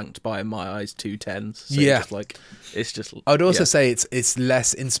it's flanked by, in my eyes, 2 10s. So it's just I'd also say it's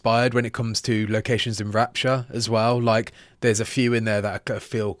less inspired when it comes to locations in Rapture as well. Like there's a few in there that I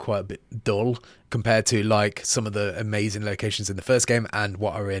feel quite a bit dull compared to like some of the amazing locations in the first game and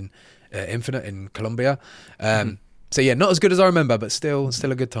what are in Infinite in Colombia. So yeah, not as good as I remember, but still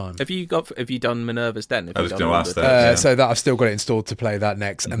a good time. Have you done Minerva's Den? I was going to ask that. So that I've still got it installed to play that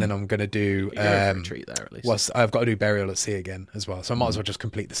next, and then I'm going to do. You're in for a treat there at least. I've got to do Burial at Sea again as well, so I might as well just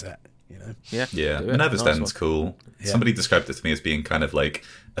complete the set. You know. Yeah. Minerva's Den's cool. Yeah. Somebody described it to me as being kind of like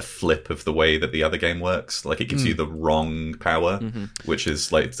a flip of the way that the other game works. Like it gives you the wrong power, which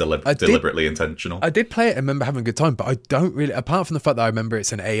is like deliberately intentional. I did play it and remember having a good time, but I don't really, apart from the fact that I remember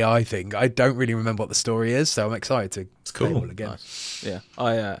it's an AI thing, I don't really remember what the story is, so I'm excited to play it all again. Nice. Yeah,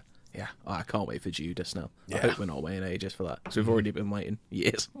 I can't wait for Judas now. Yeah. I hope we're not waiting ages for that, because we've already been waiting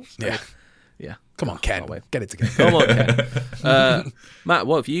years. So, yeah. Come on, Ken. Get it together. Come on, Ken. Matt,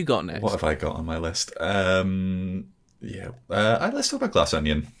 what have you got next? What have I got on my list? Let's talk about Glass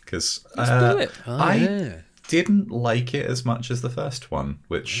Onion, because I didn't like it as much as the first one,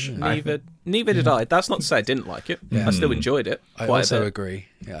 which neither did I. That's not to say I didn't like it. I still enjoyed it quite I also a bit. agree.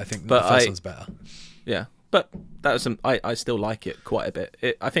 Yeah, I think the first one's better. Yeah, but that was I still like it quite a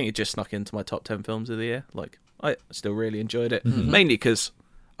bit. I think it just snuck into my top 10 films of the year. Like, I still really enjoyed it, mainly because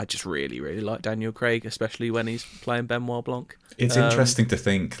I just really, really like Daniel Craig, especially when he's playing Benoit Blanc. It's interesting to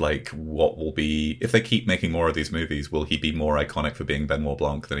think, like, what will be... If they keep making more of these movies, will he be more iconic for being Benoit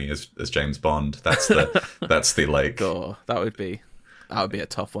Blanc than he is as James Bond? That's the like... Oh, that would be a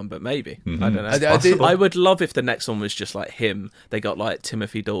tough one, but maybe. I don't know. I would love if the next one was just like him. They got like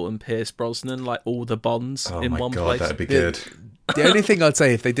Timothy Dalton, Pierce Brosnan, like all the Bonds in one place. That'd be good. The only thing I'd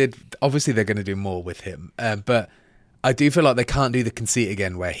say, if they did... Obviously, they're going to do more with him, but... I do feel like they can't do the conceit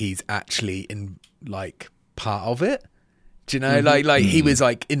again where he's actually in like part of it. Do you know, like he was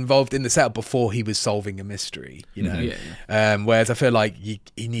like involved in the setup before he was solving a mystery. You know, whereas I feel like you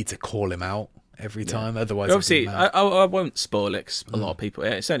need to call him out every time, otherwise. Obviously, I won't spoil it. 'Cause a lot of people.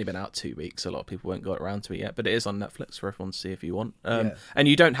 It's only been out 2 weeks. A lot of people won't got around to it yet, but it is on Netflix for everyone to see if you want. And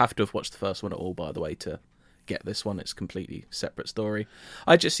you don't have to have watched the first one at all, by the way, to get this one. It's a completely separate story.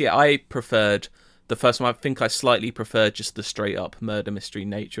 I preferred the first one. I think I slightly preferred just the straight up murder mystery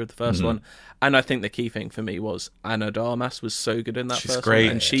nature of the first one, and I think the key thing for me was Ana de Armas was so good in that first one,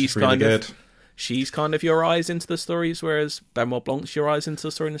 and she's really good. She's kind of your eyes into the stories, whereas Benoit Blanc's your eyes into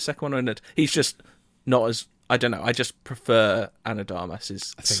the story in the second one, and he's just not as... I don't know. I just prefer Ana de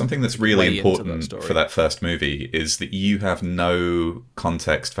Armas. Something that's really important for that first movie is that you have no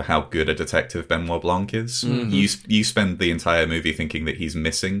context for how good a detective Benoit Blanc is. You spend the entire movie thinking that he's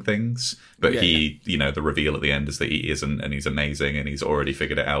missing things, but the reveal at the end is that he isn't, and he's amazing, and he's already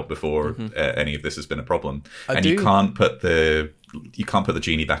figured it out before any of this has been a problem. You can't put the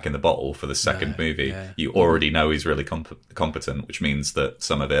genie back in the bottle for the second movie. Yeah. You already know he's really competent, which means that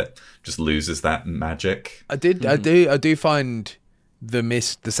some of it just loses that magic. I do find the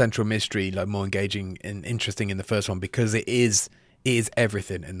central mystery like more engaging and interesting in the first one, because it is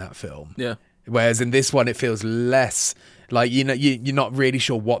everything in that film. Yeah. Whereas in this one, it feels less like, you're not really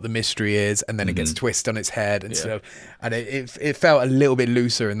sure what the mystery is, and then it gets twisted on its head and stuff. And it felt a little bit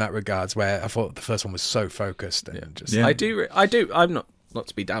looser in that regards, where I thought the first one was so focused. And I do. I'm not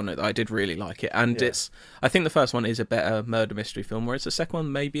to be down with it. I did really like it, and I think the first one is a better murder mystery film, whereas the second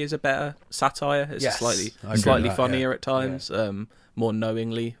one maybe is a better satire. It's slightly funnier at times, more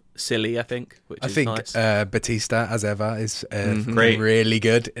knowingly silly, I think. Which is nice. Batista, as ever, is great, really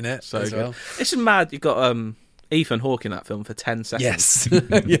good in it. So as well. It's just mad. You've got Ethan Hawke in that film for 10 seconds.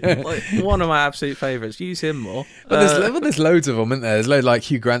 Yes. Like, one of my absolute favourites. Use him more. But there's loads of them, isn't there? There's loads like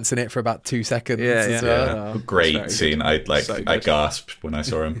Hugh Grant's in it for about 2 seconds as well. Great scene. I gasped when I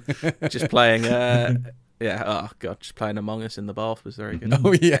saw him. Just playing just playing Among Us in the bath was very good.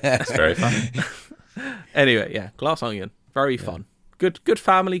 Oh yeah. It's very funny. Anyway, Glass Onion. Very fun. Good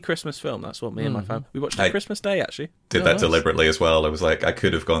family Christmas film. That's what me and my family... We watched it Christmas Day, actually. Did that deliberately as well. I was like, I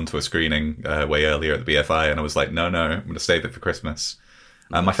could have gone to a screening way earlier at the BFI, and I was like, no, I'm going to save it for Christmas.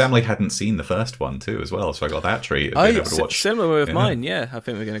 My family hadn't seen the first one too as well, so I got that treat of being able to watch. Similar with mine, I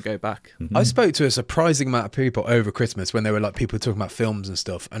think we're going to go back. I spoke to a surprising amount of people over Christmas when they were like people talking about films and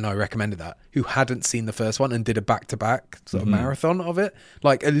stuff, and I recommended that, who hadn't seen the first one and did a back-to-back sort of marathon of it.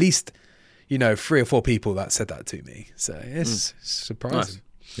 Like at least... 3 or 4 people that said that to me. So it's surprising.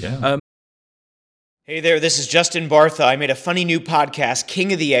 Nice. Yeah. Hey there, this is Justin Bartha. I made a funny new podcast,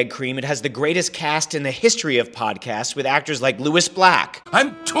 King of the Egg Cream. It has the greatest cast in the history of podcasts with actors like Louis Black.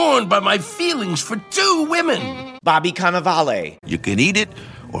 I'm torn by my feelings for 2 women. Bobby Cannavale. You can eat it,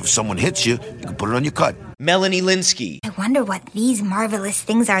 or if someone hits you, you can put it on your cut. Melanie Linsky, I wonder what these marvelous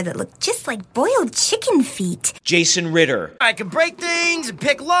things are that look just like boiled chicken feet. Jason Ritter, I can break things and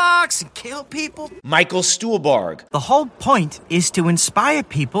pick locks and kill people. Michael Stuhlbarg, The whole point is to inspire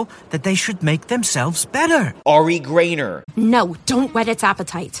people that they should make themselves better. Ari Grainer, No, don't whet its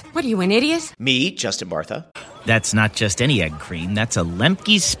appetite. What are you, an idiot? me, Justin Bartha, That's not just any egg cream, that's a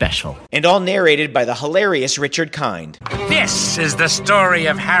Lemke's special. and all narrated by the hilarious Richard Kind. This is the story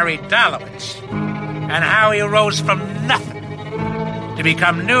of Harry Dalowitz and how he rose from nothing to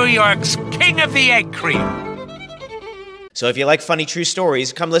become New York's King of the Egg Cream. So if you like funny true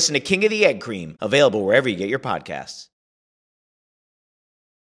stories, come listen to King of the Egg Cream, available wherever you get your podcasts.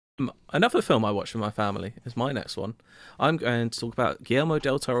 Another film I watched with my family is my next one. I'm going to talk about Guillermo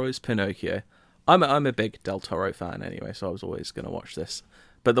del Toro's Pinocchio. I'm a big Del Toro fan anyway, so I was always going to watch this.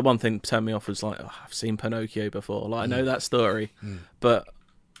 But the one thing that turned me off was like, oh, I've seen Pinocchio before. Like, I know that story. But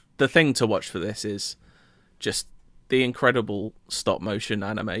the thing to watch for this is just the incredible stop motion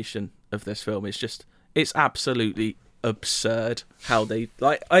animation of this film. It's absolutely absurd how they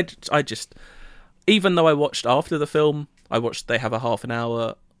like. I just, even though I watched after the film, they have a half an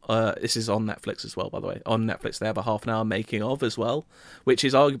hour. This is on Netflix as well, by the way. On Netflix, they have a half an hour making of as well, which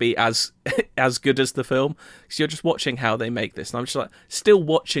is arguably as good as the film. So you're just watching how they make this, and I'm just like still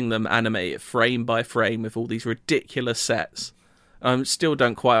watching them animate it frame by frame with all these ridiculous sets. Still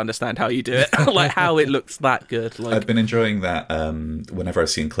don't quite understand how you do it, like how it looks that good. Like, I've been enjoying that whenever I've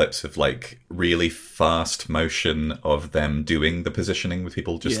seen clips of like really fast motion of them doing the positioning with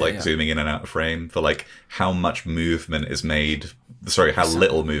people just zooming in and out of frame for like how much movement is made. Sorry, how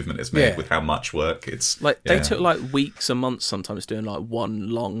little movement is made with how much work. It's like they took like weeks and months sometimes doing like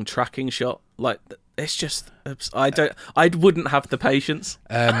one long tracking shot. Like it's just I wouldn't have the patience.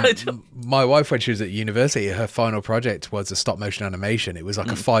 My wife, when she was at university, her final project was a stop motion animation. It was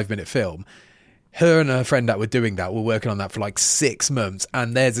like a 5-minute film. Her and her friend that were doing that were working on that for like 6 months,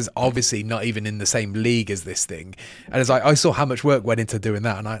 and theirs is obviously not even in the same league as this thing. And it's like I saw how much work went into doing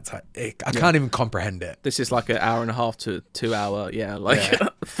that, and I can't even comprehend it. This is like an hour and a half to 2 hour,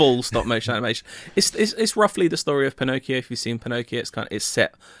 full stop motion animation. It's roughly the story of Pinocchio. If you've seen Pinocchio, it's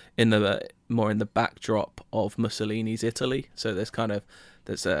set in the more in the backdrop of Mussolini's Italy. So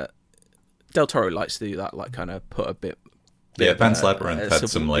there's a Del Toro likes to do that, like kind of put a bit. Yeah, Pan's Labyrinth had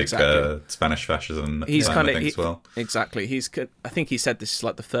some like Spanish fascism thing as well. Exactly. I think he said this is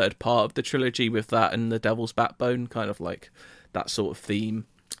like the third part of the trilogy with that and The Devil's Backbone, kind of like that sort of theme.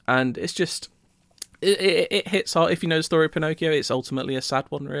 And it's just it hits hard. If you know the story of Pinocchio, it's ultimately a sad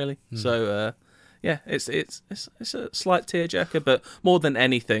one, really. So it's a slight tearjerker, but more than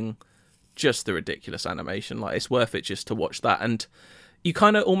anything, just the ridiculous animation. Like it's worth it just to watch that. And you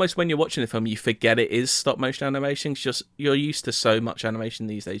kind of almost, when you're watching the film, you forget it is stop motion animation. It's just you're used to so much animation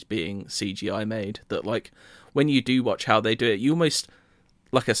these days being CGI made that like when you do watch how they do it, you almost,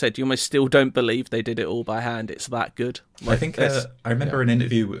 like I said, you almost still don't believe they did it all by hand. It's that good. Like, I think I remember an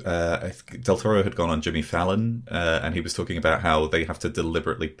interview. Del Toro had gone on Jimmy Fallon, and he was talking about how they have to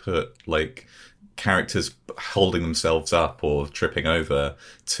deliberately put like characters holding themselves up or tripping over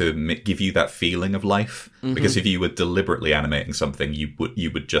to give you that feeling of life. Because if you were deliberately animating something, you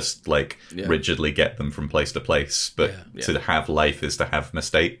would just like rigidly get them from place to place. But to have life is to have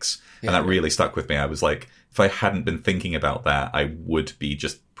mistakes, and that really stuck with me. I was like, if I hadn't been thinking about that, I would be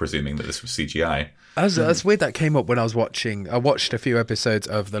just presuming that this was CGI. That's weird. That came up when I watched a few episodes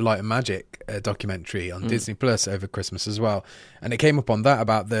of the Light and Magic documentary on Disney Plus over Christmas as well, and it came up on that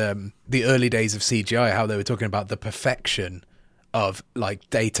about the early days of CGI, how they were talking about the perfection of like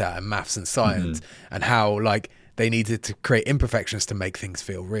data and maths and science, and how like they needed to create imperfections to make things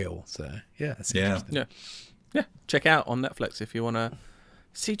feel real. So that's interesting. Yeah. Check out on Netflix if you want to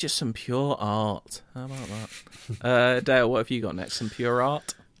see just some pure art. How about that? Dale, what have you got next? Some pure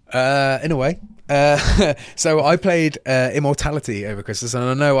art? In a way. So I played Immortality over Christmas, and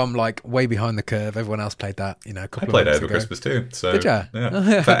I know I'm like way behind the curve. Everyone else played that, a couple of months ago. I played it over Christmas too. So, did ya?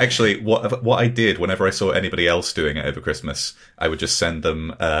 Yeah. In fact, actually, what I did whenever I saw anybody else doing it over Christmas, I would just send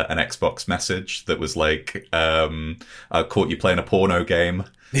them an Xbox message that was like, "I caught you playing a porno game."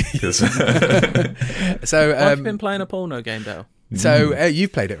 So, I've been playing a porno game, Dale. So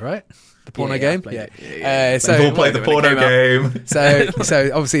you've played it, right? The porno game? So we'll play the porno game. So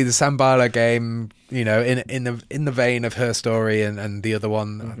obviously the Sambala game, in the vein of Her Story and the other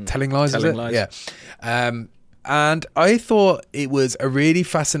one, Telling Lies, is it? Lies. Yeah. And I thought it was a really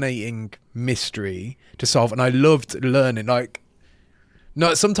fascinating mystery to solve, and I loved learning. Like,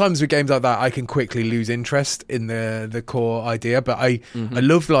 No, sometimes with games like that, I can quickly lose interest in the core idea. But I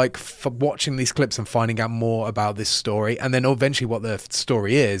love like watching these clips and finding out more about this story, and then eventually what the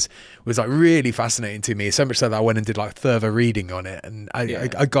story is was like really fascinating to me. So much so that I went and did like further reading on it, and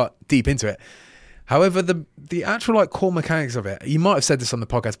I got deep into it. However, the actual like core mechanics of it, you might have said this on the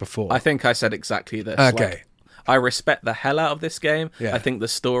podcast before. I think I said exactly this. Okay. Like, I respect the hell out of this game. Yeah. I think the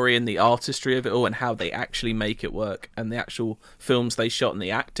story and the artistry of it all and how they actually make it work and the actual films they shot and the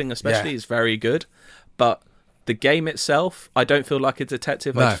acting especially is very good. But the game itself, I don't feel like a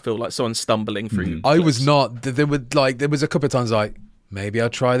detective. No. I just feel like someone stumbling through. I was not. There was a couple of times like, maybe I'll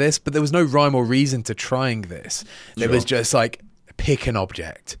try this, but there was no rhyme or reason to trying this. There was just like, pick an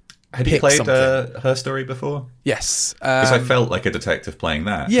object. Had you played Her Story before? Yes. Because I felt like a detective playing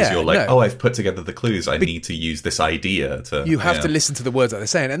that. Because you're like, I've put together the clues. I need to use this idea to... You have to listen to the words that they're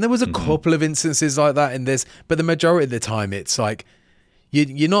saying. And there was a couple of instances like that in this, but the majority of the time it's like,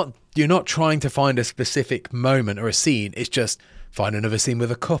 you're not trying to find a specific moment or a scene. It's just find another scene with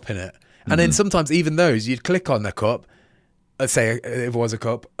a cup in it. And then sometimes even those, you'd click on the cup, let's say if it was a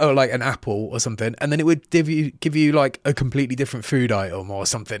cup, or like an apple or something, and then it would give you like a completely different food item or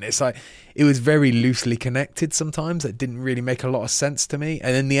something. It's like, it was very loosely connected sometimes. It didn't really make a lot of sense to me.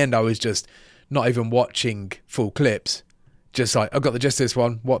 And in the end, I was just not even watching full clips. Just like, I've got the just this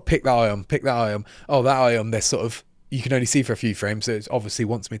one. What? Pick that item. Oh, that item, they're sort of, you can only see for a few frames, so it obviously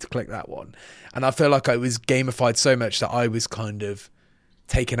wants me to click that one. And I feel like I was gamified so much that I was kind of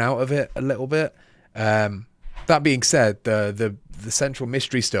taken out of it a little bit. That being said, the central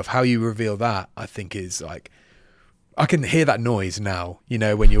mystery stuff, how you reveal that, I think is like, I can hear that noise now,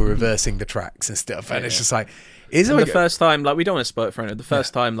 when you're reversing the tracks and stuff. And it's just like, the first time, like, we don't want to spoil it for anyone. The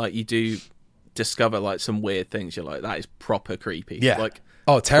first time, like, you do discover like some weird things, you're like, that is proper creepy. Yeah. Like,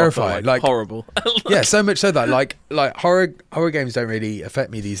 terrifying. Proper, like horrible. Yeah, so much so that like horror games don't really affect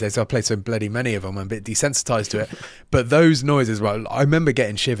me these days. I've played so bloody many of them. I'm a bit desensitized to it. But those noises, well, I remember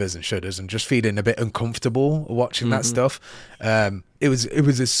getting shivers and shudders and just feeling a bit uncomfortable watching that stuff. It was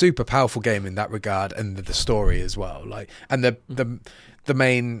a super powerful game in that regard, and the story as well. Like, and the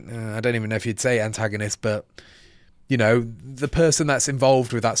main I don't even know if you'd say antagonist, but the person that's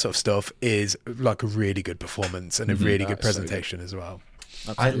involved with that sort of stuff is like a really good performance and a really good presentation as well.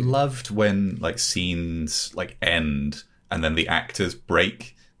 Absolutely. I loved when like scenes like end and then the actors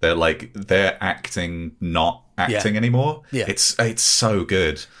break. They're acting, not acting anymore. Yeah. It's so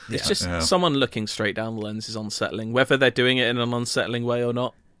good. It's just someone looking straight down the lens is unsettling, whether they're doing it in an unsettling way or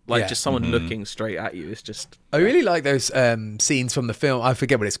not. Like just someone looking straight at you is just... I really like those scenes from the film. I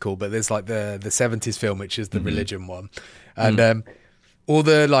forget what it's called, but there's like the 70s film, which is the religion one. And all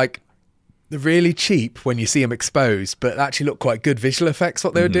the like... They're really cheap when you see them exposed, but actually look quite good visual effects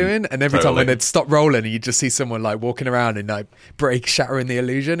what they were doing. And every time when they'd stop rolling, you just see someone like walking around and like shattering the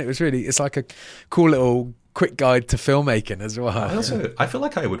illusion. It's like a cool little quick guide to filmmaking as well. I feel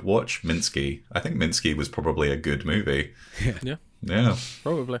like I would watch Minsky. I think Minsky was probably a good movie. Yeah,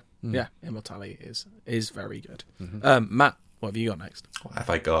 probably. Yeah, Immortality is very good. Matt, what have you got next? What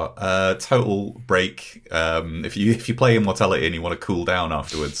have I got? Total Break. If you play Immortality and you want to cool down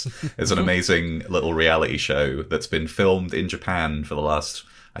afterwards, it's an amazing little reality show that's been filmed in Japan for the last,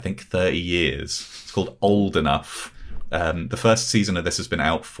 I think, 30 years. It's called Old Enough. The first season of this has been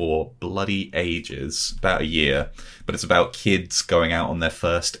out for bloody ages, about a year, but it's about kids going out on their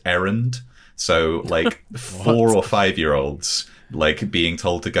first errand. So, like, 4 or 5 year olds, like, being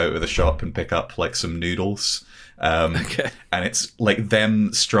told to go to the shop and pick up, like, some noodles. And it's like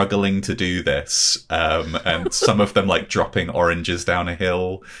them struggling to do this, and some of them like dropping oranges down a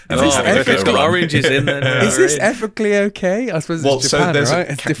hill. And it's got oranges in there. No, is this ethically okay? I suppose it's Japan,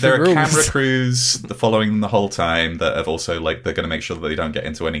 right? There are camera crews following them the whole time that have also like they're going to make sure that they don't get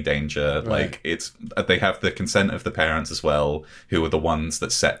into any danger. Right. Like they have the consent of the parents as well, who are the ones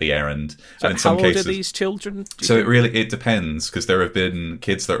that set the errand. So and in some cases, are these children? So it depends, because there have been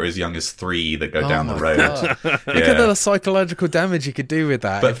kids that are as young as 3 that go down the road. Look at the psychological damage you could do with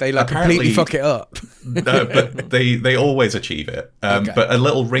that if they like completely fuck it up. No, but they always achieve it. But a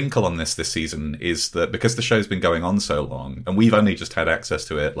little wrinkle on this season is that because the show's been going on so long, and we've only just had access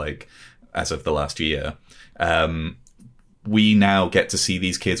to it like as of the last year, we now get to see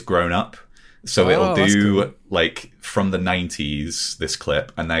these kids grown up. So it'll do like from the 90s, this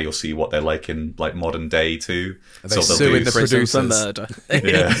clip, and now you'll see what they're like in like modern day too. Are they suing the producers? Murder.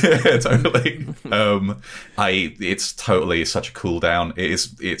 Yeah, totally. It's totally such a cool down.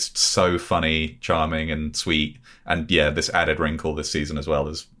 It's so funny, charming, and sweet. And yeah, this added wrinkle this season as well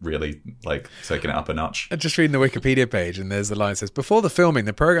is really like taking it up a notch. I'm just reading the Wikipedia page, and there's the line that says, before the filming,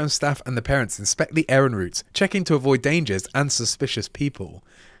 the program staff and the parents inspect the errand routes, checking to avoid dangers and suspicious people.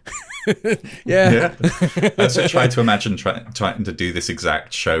 Yeah. So try to imagine trying to do this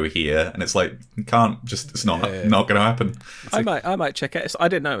exact show here, and it's like you can't just. It's not going to happen. I might check it. I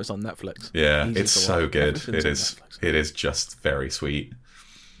didn't know it was on Netflix. Yeah, it's so good. It is. It is just very sweet.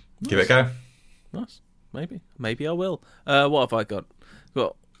 Nice. Give it a go. Nice. Maybe I will. What have I got?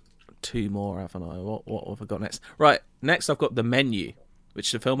 Got 2 more, haven't I? What have I got next? Right, next I've got The Menu, which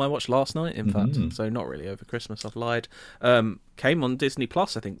is a film I watched last night, in fact. So not really over Christmas, I've lied. Came on Disney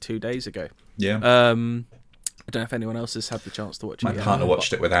Plus, I think, 2 days ago. Yeah. I don't know if anyone else has had the chance to watch it. My partner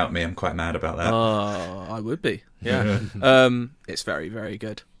watched it without me. I'm quite mad about that. Oh, I would be. Yeah. It's very, very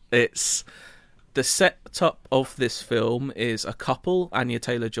good. It's the setup of this film is a couple, Anya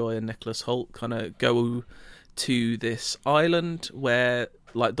Taylor-Joy and Nicholas Hoult, kind of go to this island where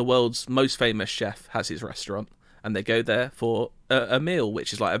like the world's most famous chef has his restaurant, and they go there for a meal,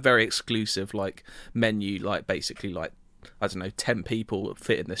 which is like a very exclusive like menu, like basically like, I don't know, 10 people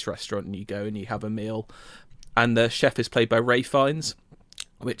fit in this restaurant, and you go and you have a meal. And the chef is played by Ralph Fiennes,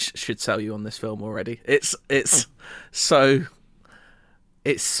 which should sell you on this film already. It's so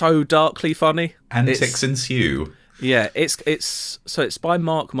darkly funny. Antics ensue. Yeah, it's by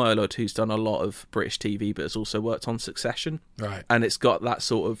Mark Mylod, who's done a lot of British TV, but has also worked on Succession. Right. And it's got that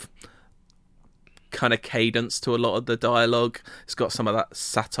sort of kind of cadence to a lot of the dialogue. It's got some of that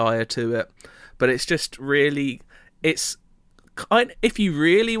satire to it, but it's just really, it's kind. If you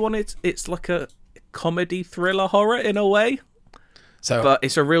really want it, it's like a comedy thriller horror in a way. So, but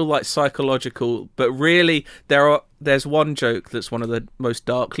it's a real like psychological. But really, there's one joke that's one of the most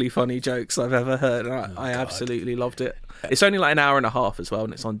darkly funny jokes I've ever heard. And I absolutely loved it. It's only like an hour and a half as well,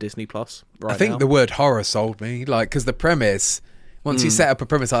 and it's on Disney Plus. Right, I think now. the word horror sold me, like, because the premise. Once you set up a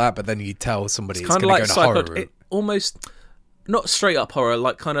premise like that, but then you tell somebody it's going to go in a horror route. Almost not straight up horror,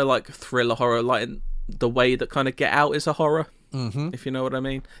 like kind of like thriller horror, like in the way that kind of Get Out is a horror, if you know what I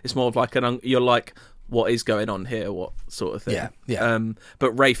mean. It's more of like you're like, what is going on here? What sort of thing? Yeah.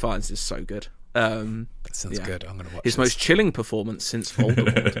 But Ralph Fiennes is so good. That sounds good. I'm going to watch his most chilling performance since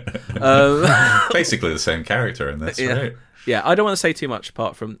Voldemort. Basically the same character in this, right? Yeah, I don't want to say too much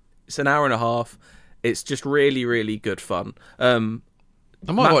apart from it's an hour and a half. It's just really, really good fun. I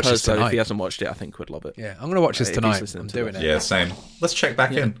might watch this tonight. If he hasn't watched it, I think would love it. Yeah, I'm going to watch this tonight. I'm doing it. Yeah, same. Let's check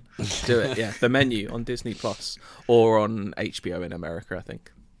back in. Do it, yeah. The Menu on Disney Plus or on HBO in America, I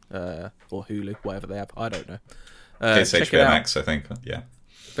think. Or Hulu, whatever they have. I don't know. It's HBO Max, I think. Yeah.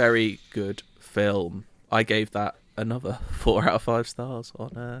 Very good film. I gave that another 4 out of 5 stars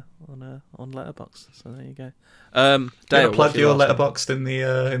on Letterboxd. So there you go. Dale, plug your Letterboxd in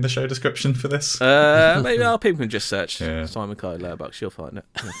the show description for this. Maybe people can just search Simon Kyle Letterboxd. You'll find it.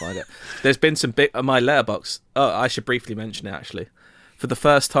 There's been some big my Letterboxd. Oh, I should briefly mention it actually. For the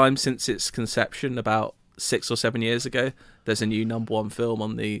first time since its conception, about 6 or 7 years ago, there's a new #1 film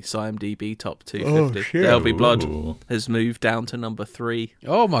on the IMDb top 250. Oh, shit. There'll Be Blood has moved down to number 3.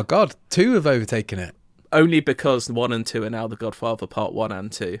 Oh my god, 2 have overtaken it. Only because 1 and 2 are now The Godfather Part 1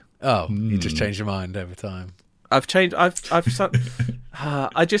 and 2. Oh, you just changed your mind over time. I've changed. I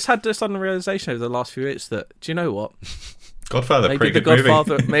just had this sudden realization over the last few weeks that, do you know what? Godfather, maybe pretty the good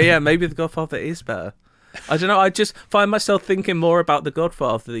Godfather. movie. Yeah, maybe The Godfather is better. I don't know. I just find myself thinking more about The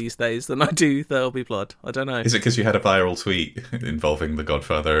Godfather these days than I do There'll Be Blood. I don't know. Is it because you had a viral tweet involving The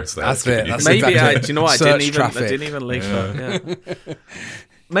Godfather? That's it. That's maybe. exactly Do you know what? I didn't even link Yeah. that. Yeah.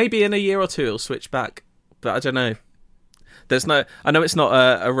 Maybe in a year or 2 it'll switch back, but I don't know. I know it's not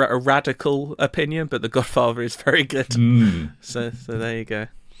a radical opinion, but The Godfather is very good. So there you go.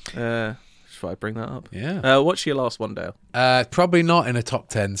 Should I bring that up? Yeah. What's your last one, Dale? Probably not in a top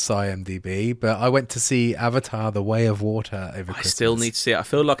 10 IMDb, but I went to see Avatar: The Way of Water over Christmas. I still need to see it. I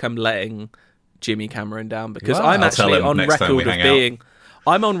feel like I'm letting Jimmy Cameron down because Wow. I'm I'll tell actually him on next time we record of hang out. being.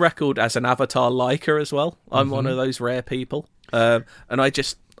 I'm on record as an Avatar liker as well. I'm one of those rare people, and I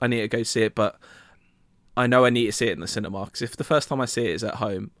need to go see it, but I know I need to see it in the cinema because if the first time I see it is at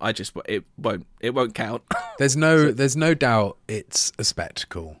home, it won't count. There's no doubt it's a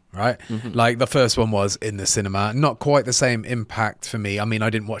spectacle, right? Like the first one was in the cinema, not quite the same impact for me. I mean, I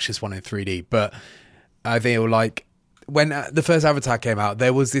didn't watch this one in 3D, but I feel like when the first Avatar came out,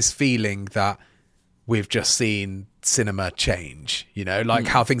 there was this feeling that we've just seen cinema change, like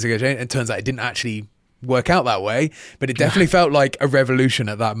how things are going to change. And it turns out it didn't actually work out that way, but it definitely felt like a revolution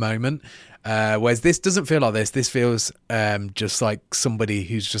at that moment. Whereas this doesn't feel like this. This feels just like somebody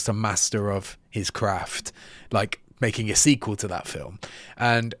who's just a master of his craft, like making a sequel to that film.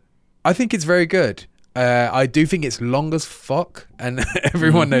 And I think it's very good. I do think it's long as fuck, and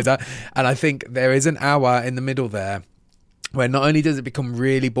everyone knows that. And I think there is an hour in the middle there where not only does it become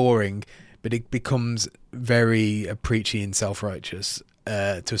really boring, but it becomes very preachy and self-righteous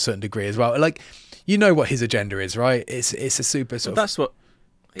to a certain degree as well. Like, you know what his agenda is, right? It's a super sort of... That's what...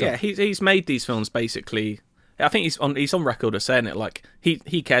 Yeah, he's made these films basically... I think he's on record as saying it, like,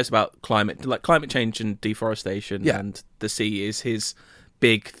 he cares about climate change and deforestation, and the sea is his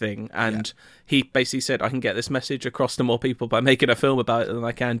big thing. And he basically said, I can get this message across to more people by making a film about it than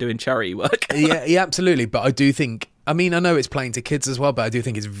I can doing charity work. yeah, absolutely. But I do think... I mean, I know it's playing to kids as well, but I do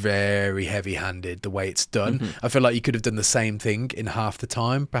think it's very heavy-handed the way it's done. I feel like you could have done the same thing in half the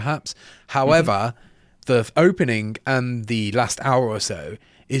time, perhaps. However, the opening and the last hour or so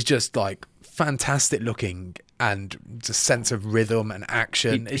is just like fantastic looking and just sense of rhythm and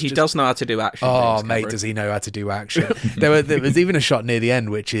action. He does know how to do action. Oh, mate, does he know how to do action? there was even a shot near the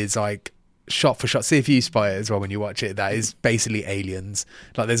end, which is like shot for shot. See if you spy it as well when you watch it. That is basically Aliens.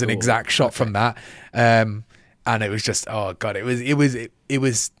 Like there's an exact shot from that. And it was just, oh God, it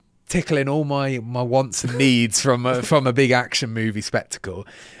was tickling all my wants and needs from a big action movie spectacle.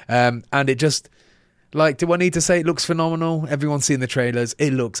 And it just, like, do I need to say it looks phenomenal? Everyone's seen the trailers.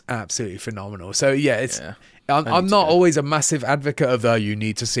 It looks absolutely phenomenal. So yeah, I'm not always a massive advocate of you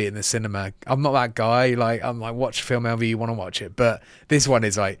need to see it in the cinema. I'm not that guy. Like, I'm like, watch a film however you want to watch it. But this one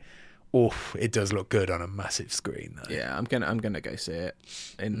is like, oh, it does look good on a massive screen, though. Yeah, I'm gonna go see it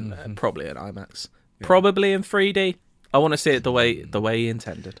in probably an IMAX, probably in 3D. I want to see it the way he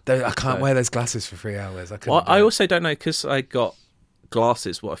intended. I can't wear those glasses for 3 hours. I also don't know, because I got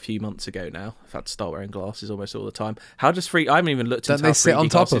glasses a few months ago now. I've had to start wearing glasses almost all the time. How does I haven't even looked into how 3D sit on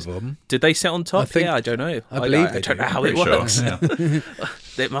top glasses, of them? Did they sit on top? I don't know. I believe I don't know how it works. Sure, yeah.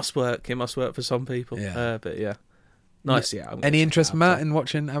 It must work. It must work for some people. Yeah. But yeah. Nice, yeah. Any interest, Matt, in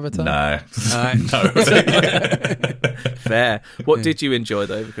watching Avatar? No. Fair. What did you enjoy,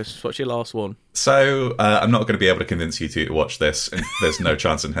 though? Because what's your last one? So, I'm not going to be able to convince you to watch this. And there's no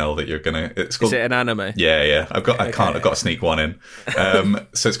chance in hell that you're going to... Is it an anime? Yeah. I've got to sneak one in.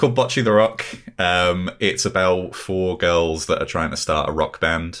 So it's called Bocce the Rock. It's about 4 girls that are trying to start a rock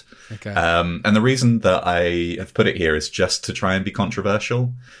band. Okay. And the reason that I have put it here is just to try and be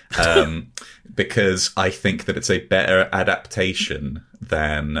controversial. Because I think that it's a better adaptation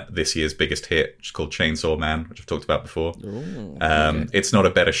than this year's biggest hit, which is called Chainsaw Man, which I've talked about before. Ooh, It's not a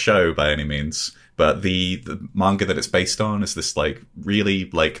better show by any means, but the manga that it's based on is this like really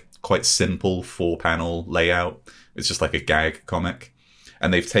like quite simple 4-panel layout. It's just like a gag comic.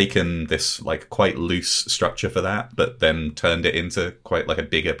 And they've taken this like quite loose structure for that, but then turned it into quite like a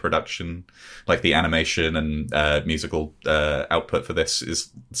bigger production. Like the animation and musical output for this is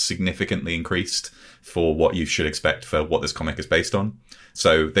significantly increased for what you should expect for what this comic is based on.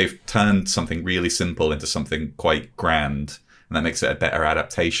 So they've turned something really simple into something quite grand, and that makes it a better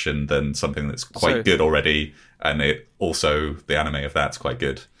adaptation than something that's quite good already. And it also, the anime of that's quite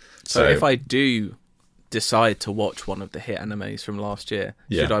good. So if I do decide to watch one of the hit animes from last year,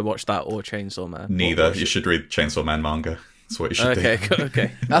 should I watch that or Chainsaw Man? Neither. You should read Chainsaw Man manga. That's what you should do.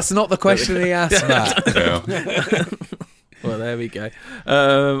 Okay. That's not the question he asked, Matt. Well, there we go.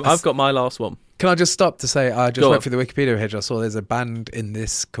 I've got my last one. Can I just stop to say, I just went through the Wikipedia page. I saw there's a band in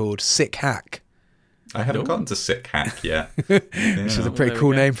this called Sick Hack. I haven't gotten to Sick Hack yet. Which is a pretty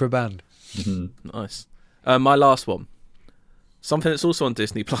cool name for a band. Mm-hmm. Nice. My last one. Something that's also on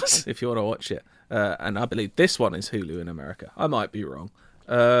Disney Plus, if you want to watch it. And I believe this one is Hulu in America. I might be wrong.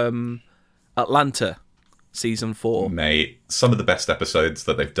 Atlanta, season 4. Mate, some of the best episodes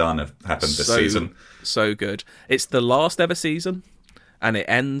that they've done have happened this season. So good. It's the last ever season, and it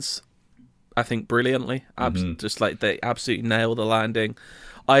ends, I think, brilliantly. Just like they absolutely nail the landing.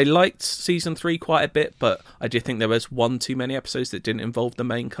 I liked season 3 quite a bit, but I do think there was one too many episodes that didn't involve the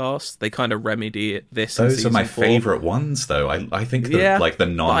main cast. They kind of remedy it this. Those are my 4. favourite ones, though. I think like the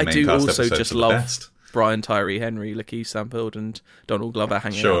non-main cast episodes just are the love best. Brian Tyree Henry, Lakeith Stanfield, and Donald Glover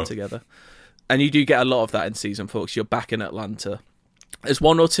hanging out together. And you do get a lot of that in season 4 because you're back in Atlanta. There's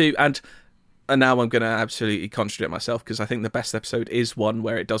one or two, and now I'm going to absolutely contradict myself because I think the best episode is one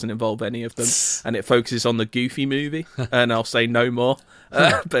where it doesn't involve any of them and it focuses on the Goofy movie, and I'll say no more.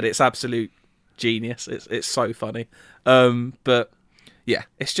 But it's absolute genius. It's so funny. But yeah,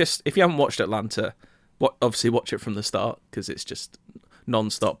 it's just, if you haven't watched Atlanta, obviously watch it from the start because it's just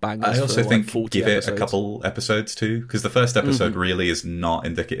non-stop bangers. I also think 40 give episodes. it a couple episodes too, because the first episode really is not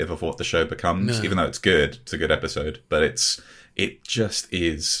indicative of what the show becomes. Even though it's good, it's a good episode, but it just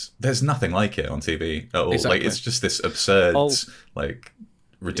is. There's nothing like it on TV at all. Exactly. Like it's just this absurd, like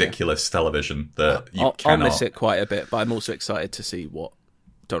ridiculous television that you cannot. I'll miss it quite a bit, but I'm also excited to see what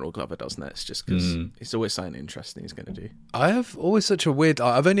Donald Glover does next, just because it's always something interesting he's going to do. I have always such a weird.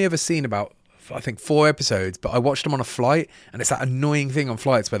 I've only ever seen about, I think, 4 episodes, but I watched them on a flight, and it's that annoying thing on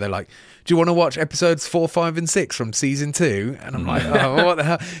flights where they're like, "Do you want to watch episodes 4, 5, and 6 from season 2?" And I'm like, "Oh, what the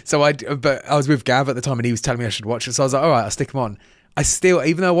hell?" So but I was with Gav at the time, and he was telling me I should watch it, so I was like, "All right, I'll stick them on." I still,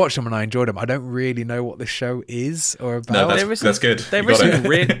 even though I watched them and I enjoyed them, I don't really know what the show is or about. No, that's good.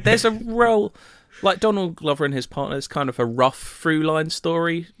 There's a role. Like Donald Glover and his partner, it's kind of a rough through line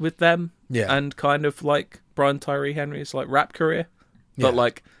story with them, and kind of like Brian Tyree Henry's like rap career, but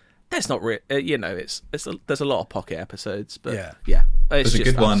like there's not there's a lot of pocket episodes, but there's a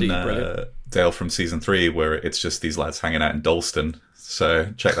good one, brilliant. Dale, from season 3 where it's just these lads hanging out in Dalston.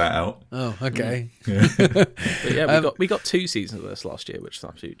 So check that out. Oh, okay. But yeah, we got 2 seasons of this last year, which is an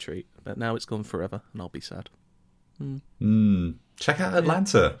absolute treat. But now it's gone forever, and I'll be sad. Check out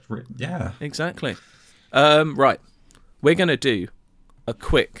Atlanta. Yeah, exactly. Right, we're gonna do a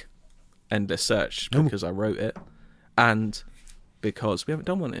quick endless search because I wrote it, and because we haven't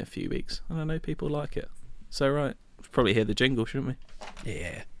done one in a few weeks, and I know people like it. So right, we'll probably hear the jingle, shouldn't we?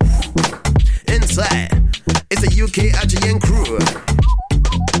 Yeah. Inside, it's a UK IGN crew.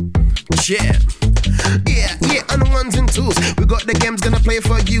 Yeah, on the ones and twos. We got the games gonna play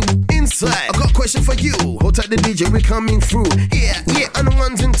for you. Inside, I got a question for you. Hold tight the DJ, we coming through. Yeah, on the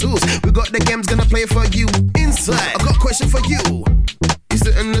ones and twos. We got the games gonna play for you. Inside, I got a question for you. Is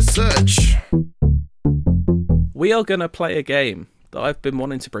it in the search? We are gonna play a game that I've been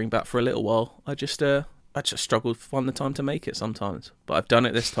wanting to bring back for a little while. I just struggled to find the time to make it sometimes, but I've done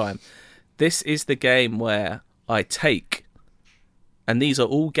it this time. This is the game where I take, and these are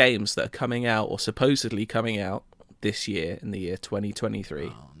all games that are coming out or supposedly coming out this year in the year 2023.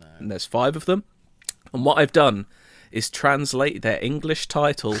 Oh, no. And there's 5 of them. And what I've done is translate their English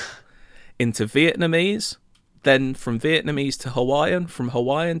title into Vietnamese, then from Vietnamese to Hawaiian, from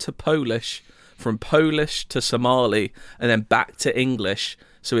Hawaiian to Polish, from Polish to Somali, and then back to English.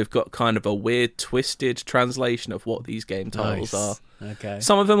 So we've got kind of a weird, twisted translation of what these game titles are. Okay.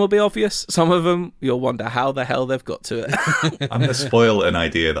 Some of them will be obvious. Some of them, you'll wonder how the hell they've got to it. I'm going to spoil an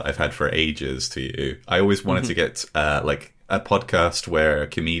idea that I've had for ages to you. I always wanted to get like a podcast where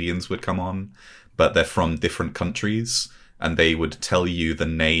comedians would come on, but they're from different countries, and they would tell you the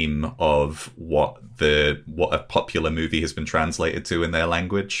name of what a popular movie has been translated to in their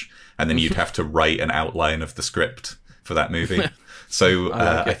language, and then you'd have to write an outline of the script for that movie. So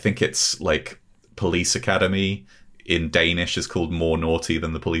I think it's like Police Academy in Danish is called More Naughty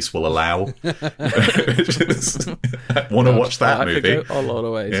Than the Police Will Allow. Want to watch that movie? Could go a lot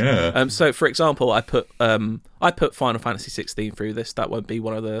of ways. Yeah. So, for example, I put Final Fantasy 16 through this. That won't be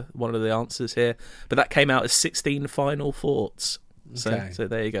one of the answers here, but that came out as 16 Final Thoughts. So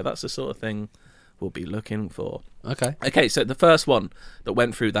there you go. That's the sort of thing we'll be looking for. Okay. So the first one that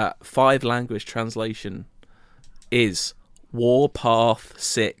went through that 5-language translation is Warpath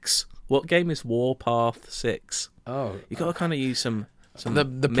 6. What game is Warpath 6? Oh, you got to kind of use some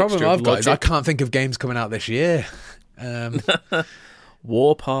the problem I've got is I can't think of games coming out this year.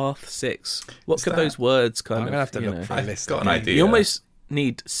 Warpath 6. What could those words kind of? I'm gonna have to look for a list. Got an idea. You almost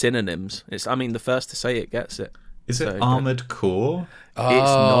need synonyms. The first to say it gets it. Is it Armored Core? It's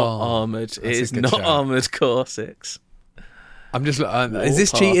not Armored. It is not Armored Core 6. I'm just. Is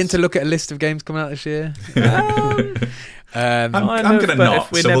this cheating to look at a list of games coming out this year? I'm going to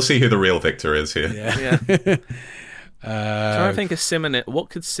not, so we'll see who the real victor is here. Yeah. Trying to think of synonym. What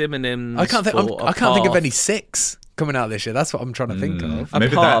could synonyms? I can't think of any 6 coming out this year. That's what I'm trying to think of.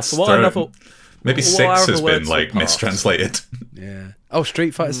 Maybe maybe 6 has been like mistranslated. Yeah. Oh,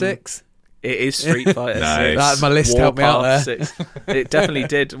 Street Fighter 6. It is Street Fighter 6. That, my list helped me out there. 6. It definitely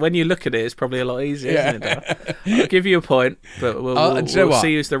did. When you look at it, it's probably a lot easier, isn't it? I'll give you a point, but we'll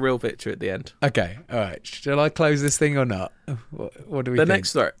see who's the real victor at the end. Okay, all right. Shall I close this thing or not? What do we think?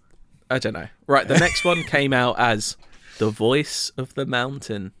 Next one, I don't know. Right, the next one came out as The Voice of the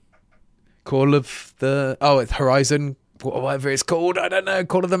Mountain. Call of the... Oh, it's Horizon... Whatever it's called, I don't know.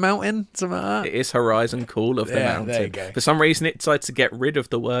 Call of the Mountain, something like that. It is Horizon Call of the Mountain. There you go. For some reason, it decided to get rid of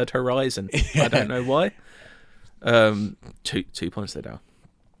the word Horizon. I don't know why. 2 points there down.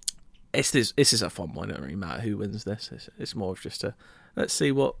 This is a fun one. It doesn't really matter who wins this. It's more of just a let's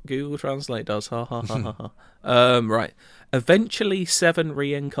see what Google Translate does. Ha ha ha ha ha. Right. Eventually 7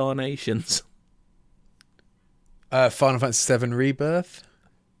 reincarnations. Final Fantasy VII Rebirth.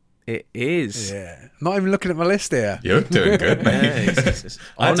 It is. Yeah. Not even looking at my list here. You're doing good, mate.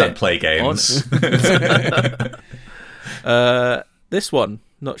 I don't play games. This one,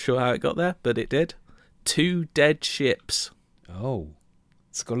 not sure how it got there, but it did. 2 Dead Ships. Oh.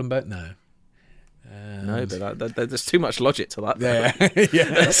 Skull and Bones? No. No, but there's too much logic to that. Yeah.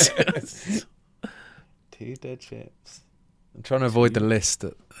 2 Dead Ships. I'm trying to avoid the list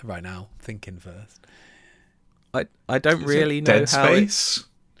right now. Thinking first. I don't really know Dead how Space?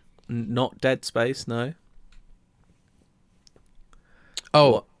 Not Dead Space, no.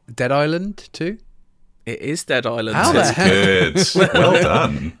 Oh, What? Dead Island 2? It is Dead Island. How the heck? Good. Well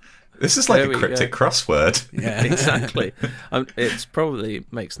done. This is like There a we cryptic go. crossword. Yeah. Exactly. It's probably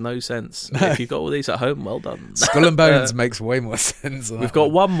makes no sense. If you've got all these at home, well done. Skull and Bones makes way more sense. than We've that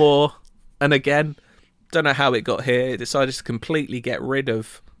got one more, and again, don't know how it got here. It decided to completely get rid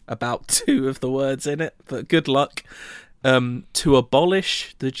of about 2 of the words in it, but good luck. To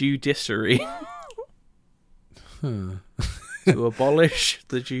abolish the judiciary. To abolish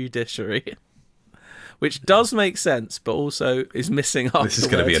the judiciary. Which does make sense, but also is missing half This is the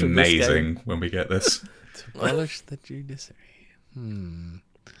going to be words from this game. amazing when we get this. To abolish the judiciary.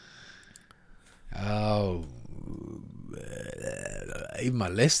 Oh. Even my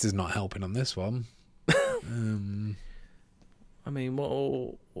list is not helping on this one. I mean,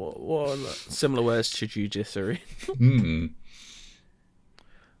 what similar words to judiciary?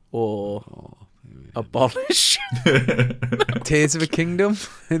 Or abolish? Tears of a Kingdom,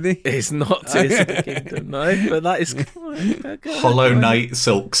 maybe? It's not Tears of the Kingdom, no, but that is... Hollow Knight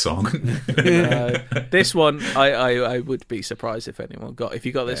Silk Song. This one, I would be surprised if anyone got. If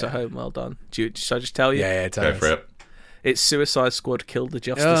you got this at home, well done. Should I just tell you? Yeah, Go for it. It's Suicide Squad Killed the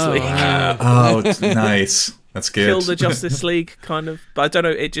Justice League. Oh, nice. That's good. Killed the Justice League, kind of. But I don't know,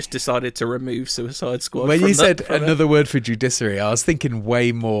 it just decided to remove Suicide Squad. When from you said from it. another word for judiciary, I was thinking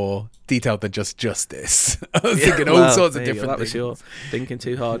way more detailed than just justice. I was thinking all sorts of there you go. different That was things. your thinking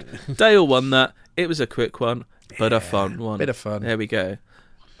too hard. Dale won that. It was a quick one, but a fun one. Bit of fun. There we go.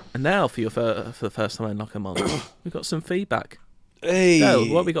 And now for for the first time in like a month, we've got some feedback. Hey. Dale,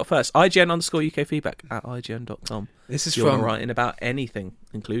 what have we got first? IGN_UK feedback at IGN.com. This is If you want from... to write in about anything,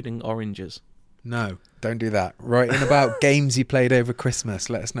 including oranges. No, don't do that. Writing about games you played over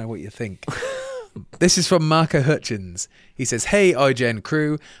Christmas. Let us know what you think. This is from Marco Hutchins. He says, "Hey IGN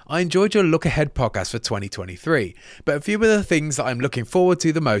crew, I enjoyed your Look Ahead podcast for 2023, but a few of the things that I'm looking forward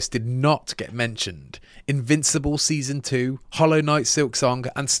to the most did not get mentioned. Invincible Season 2, Hollow Knight Silksong,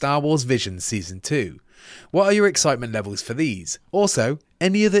 and Star Wars Visions Season 2. What are your excitement levels for these? Also,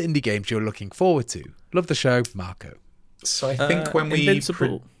 any other indie games you're looking forward to? Love the show, Marco." So I think when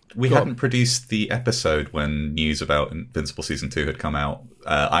Invincible. we hadn't produced the episode when news about Invincible Season 2 had come out.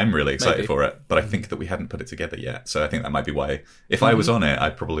 I'm really excited Maybe. for it, but I think that we hadn't put it together yet. So I think that might be why. If I was on it,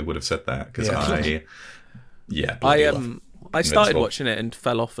 I probably would have said that because I started watching it and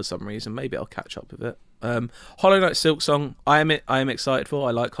fell off for some reason. Maybe I'll catch up with it. Hollow Knight Silksong, I am excited for.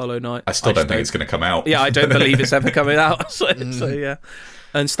 I like Hollow Knight. I still don't think it's going to come out. Yeah, I don't believe it's ever coming out. So yeah.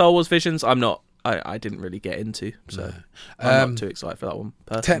 And Star Wars Visions, I'm not. I didn't really get into, so I'm not too excited for that one.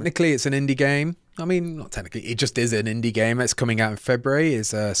 Personally. Technically, it's an indie game. I mean, not technically. It just is an indie game. It's coming out in February. It's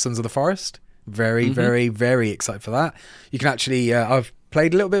Sons of the Forest. Very, very, very excited for that. You can actually... I've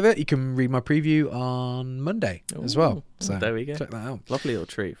played a little bit of it. You can read my preview on Monday as well. So there we go. Check that out. Lovely little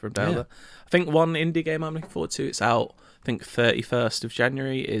treat from down there. I think one indie game I'm looking forward to, it's out, I think 31st of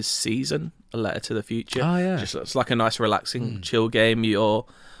January, is Season, A Letter to the Future. Oh, yeah. Just, it's like a nice, relaxing, chill game.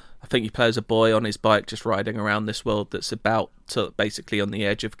 I think you play as a boy on his bike just riding around this world that's about to basically on the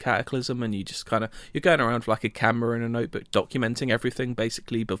edge of cataclysm, and you just kind of you're going around with like a camera and a notebook documenting everything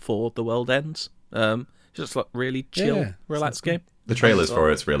basically before the world ends. Just like really chill, relaxed game. The trailers for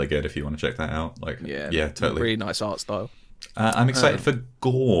it's really good if you want to check that out. Like yeah, totally. Really nice art style. I'm excited for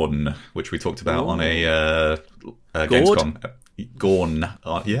Gorn, which we talked about on a Gamescom. Gorn,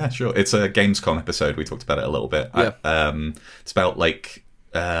 yeah, sure. It's a Gamescom episode. We talked about it a little bit. Yeah. It's about like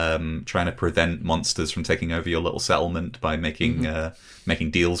trying to prevent monsters from taking over your little settlement by making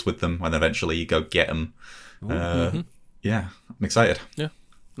deals with them, and eventually you go get them. Yeah, I'm excited. Yeah,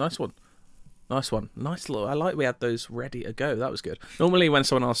 nice one. Nice one. Nice little... I like we had those ready to go. That was good. Normally when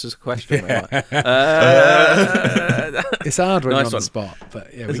someone asks us a question, we're like... It's hard when Nice you're on one. the spot,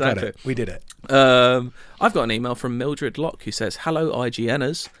 but yeah, we Exactly. got it. We did it. I've got an email from Mildred Locke who says, "Hello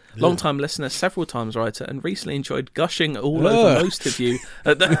IGNers, long-time listener, several times writer, and recently enjoyed gushing all over most of you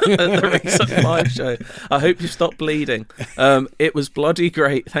at the recent live show. I hope you stopped bleeding. It was bloody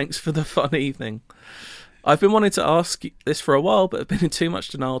great. Thanks for the fun evening." I've been wanting to ask this for a while, but have been in too much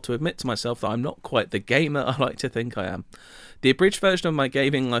denial to admit to myself that I'm not quite the gamer I like to think I am. The abridged version of my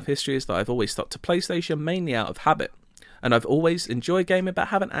gaming life history is that I've always stuck to PlayStation mainly out of habit, and I've always enjoyed gaming but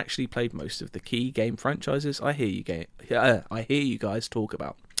haven't actually played most of the key game franchises I hear you guys talk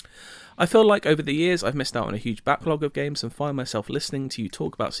about. I feel like over the years I've missed out on a huge backlog of games and find myself listening to you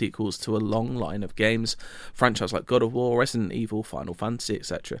talk about sequels to a long line of games, franchises like God of War, Resident Evil, Final Fantasy,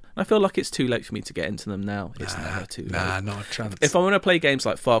 etc. And I feel like it's too late for me to get into them now. It's never too late. Not a chance. If I want to play games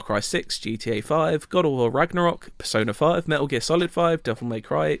like Far Cry 6, GTA 5, God of War Ragnarok, Persona 5, Metal Gear Solid 5, Devil May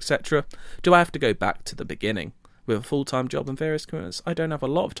Cry, etc., do I have to go back to the beginning? With a full-time job and various commitments, I don't have a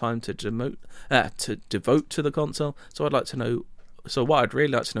lot of time to devote to the console, so I'd like to know. So what I'd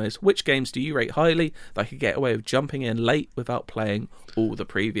really like to know is, which games do you rate highly that I could get away with jumping in late without playing all the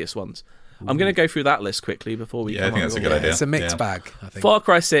previous ones? I'm going to go through that list quickly before we. Yeah, I think that's a good idea. It's a mixed bag, I think. Far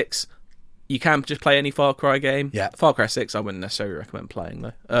Cry 6, you can just play any Far Cry game. Yeah. Far Cry 6, I wouldn't necessarily recommend playing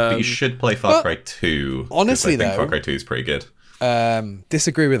though. But you should play Far Cry 2. Honestly, I think though, Far Cry 2 is pretty good.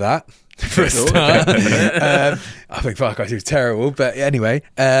 Disagree with that. For a start. I think Far Cry 2 is terrible, but anyway,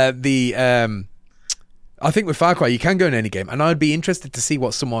 I think with Far Cry you can go in any game, and I'd be interested to see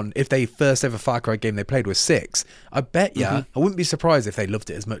what someone, if they first ever Far Cry game they played was 6, I bet I wouldn't be surprised if they loved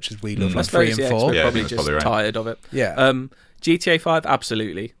it as much as we love like 3 and 4. Yeah, probably just tired of it. Yeah. GTA 5,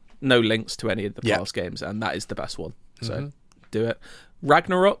 absolutely. No links to any of the past games, and that is the best one. So do it.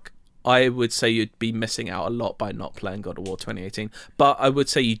 Ragnarok, I would say you'd be missing out a lot by not playing God of War 2018. But I would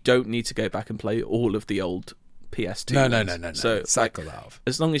say you don't need to go back and play all of the old PS2 No. So cycle that off.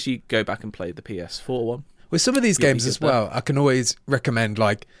 As long as you go back and play the PS4 one. With some of these games as well, I can always recommend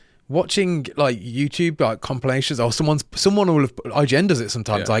like watching like YouTube like compilations, or someone will have, IGN does it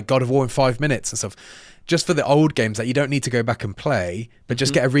sometimes, like God of War in 5 minutes and stuff. Just for the old games that you don't need to go back and play, but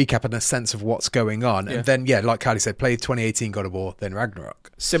just get a recap and a sense of what's going on. And then, like Kylie said, play 2018 God of War, then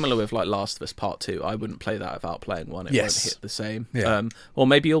Ragnarok. Similar with like Last of Us Part 2. I wouldn't play that without playing 1. It won't hit the same. Yeah. Or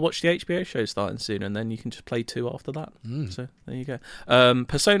maybe you'll watch the HBO show starting soon, and then you can just play 2 after that. So there you go.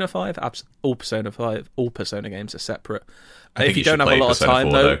 Persona 5, all Persona games are separate. If you don't have a lot of time,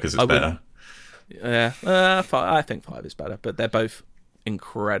 though, because it's better. Yeah, I think 5 is better, but they're both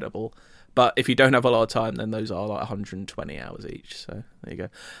incredible. But if you don't have a lot of time, then those are like 120 hours each. So there you go.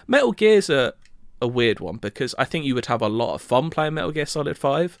 Metal Gear's a weird one, because I think you would have a lot of fun playing Metal Gear Solid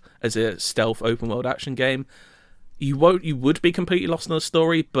 5 as a stealth open world action game. You would be completely lost in the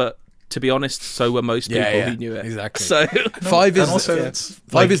story, but to be honest, so were most people who knew it. Exactly. So 5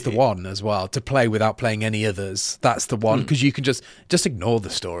 is the one as well to play without playing any others. That's the one, because you can just ignore the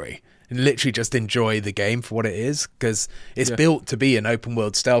story and literally just enjoy the game for what it is, because it's built to be an open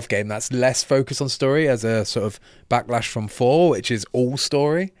world stealth game that's less focused on story, as a sort of backlash from 4, which is all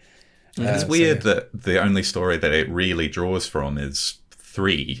story. It's weird that the only story that it really draws from is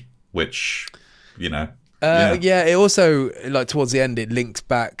 3, which, it also, like towards the end, it links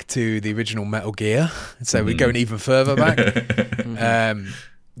back to the original Metal Gear, so we're going even further back.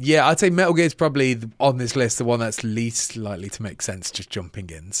 I'd say Metal Gear is probably on this list the one that's least likely to make sense just jumping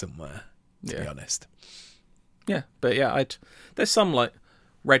in somewhere, to be honest. Yeah, but there's some like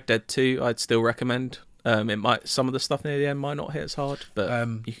Red Dead 2 I'd still recommend. Some of the stuff near the end might not hit as hard, but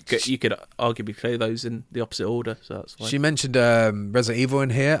you could arguably play those in the opposite order. So that's fine. She mentioned Resident Evil in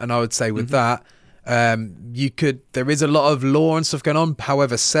here, and I would say with that, there is a lot of lore and stuff going on.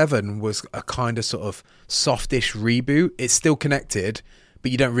 However, 7 was a kind of sort of softish reboot. It's still connected, but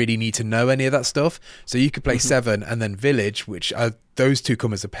you don't really need to know any of that stuff. So you could play 7 and then Village, which those two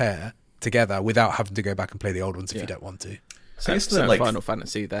come as a pair together without having to go back and play the old ones if you don't want to. So Final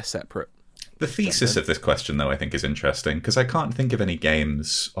Fantasy, they're separate. The thesis of this question, though, I think is interesting, because I can't think of any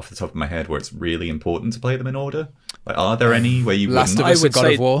games off the top of my head where it's really important to play them in order. Like, are there any where you Last wouldn't? of Us and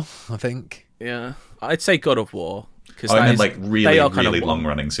God of War, I think. Yeah, I'd say God of War. I mean, like really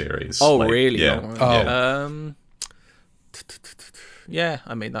long-running series. Oh, like, really? Yeah.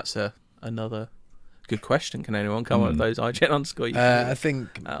 I mean, that's another good question. Can anyone come up with those? IGN_? I think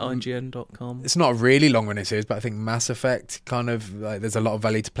at IGN.com. It's not a really long-running series, but I think Mass Effect kind of like there's a lot of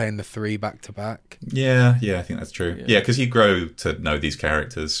value to playing the 3 back-to-back. Yeah, I think that's true. Yeah, because you grow to know these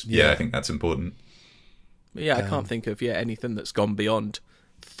characters. Yeah, I think that's important. Yeah, I can't think of anything that's gone beyond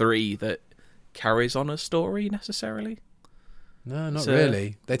 3 that carries on a story necessarily. No, not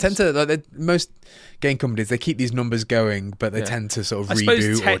really. They tend to most game companies, they keep these numbers going, but they tend to sort of reboot. I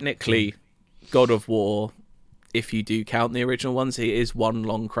suppose technically, God of War, if you do count the original ones, it is one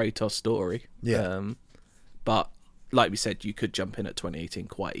long Kratos story. Yeah. But like we said, you could jump in at 2018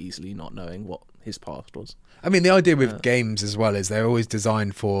 quite easily, not knowing what his past was. I mean, the idea with games as well is they're always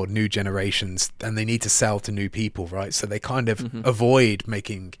designed for new generations, and they need to sell to new people, right? So they kind of avoid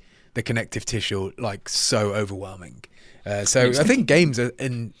making the connective tissue like so overwhelming. So I think games are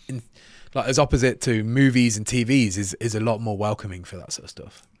in like as opposite to movies and TVs is a lot more welcoming for that sort of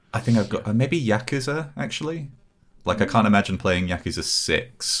stuff. I think I've got maybe Yakuza actually. Like I can't imagine playing Yakuza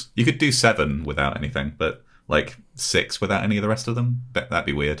 6. You could do 7 without anything, but like 6 without any of the rest of them, that'd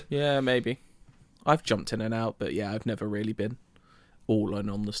be weird. Yeah, maybe. I've jumped in and out, but yeah, I've never really been all in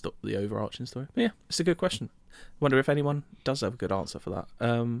on the overarching story. But yeah, it's a good question. Wonder if anyone does have a good answer for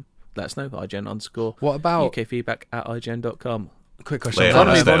that. Let us know. IGN_. What about UK feedback at IGN.com. Quick question.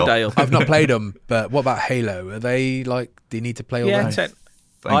 I've not played them, but what about Halo? Are they like? Do you need to play all them? I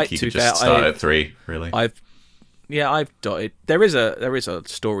think you could just start at 3. Really. I've dotted. There is a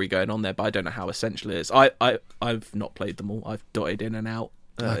story going on there, but I don't know how essential it is. I've not played them all. I've dotted in and out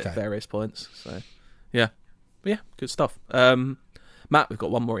at various points. So yeah, but yeah, good stuff. Matt, we've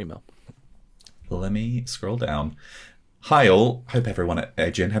got one more email. Let me scroll down. Hi all. Hope everyone at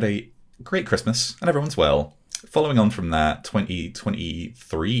IGN had a great Christmas and everyone's well. Following on from that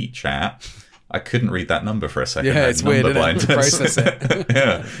 2023 chat, I couldn't read that number for a second. Yeah, it's weird, isn't it? Process it.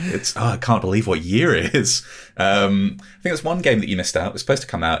 Yeah, I can't believe what year it is. I think there's one game that you missed out. It was supposed to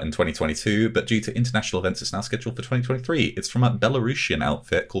come out in 2022, but due to international events, it's now scheduled for 2023. It's from a Belarusian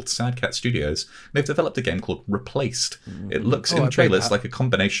outfit called Sad Cat Studios. They've developed a game called Replaced. It looks in trailers like a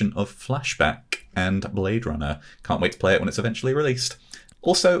combination of Flashback and Blade Runner. Can't wait to play it when it's eventually released.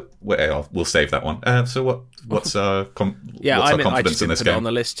 Also, we'll save that one. So what's our confidence I just in this put game? it on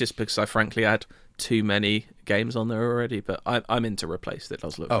the list just because I frankly had too many games on there already. But I'm into Replaced. It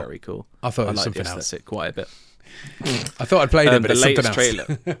does look very cool. I thought it was like something the aesthetic quite a bit. I thought I'd played it, but it's something else.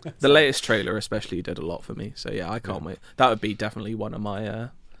 The latest trailer especially did a lot for me. So yeah, I can't wait. That would be definitely one of my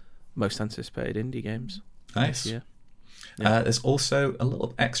most anticipated indie games. Nice. Yeah. There's also a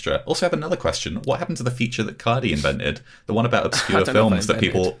little extra. Also have another question. What happened to the feature that Cardi invented? The one about obscure films that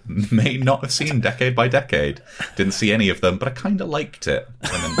people may not have seen decade by decade. Didn't see any of them, but I kind of liked it.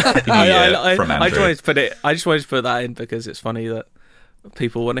 And then Happy New Year from Andrew. I just wanted to put that in because it's funny that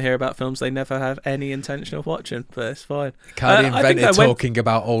people want to hear about films they never have any intention of watching, but it's fine. Cardi invented talking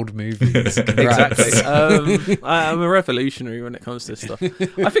about old movies. Exactly. I'm a revolutionary when it comes to this stuff.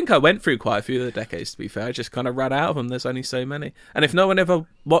 I think I went through quite a few of the decades, to be fair. I just kind of ran out of them. There's only so many. And if no one ever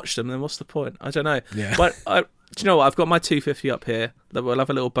watched them, then what's the point? I don't know. Yeah. But do you know what? I've got my 250 up here. We'll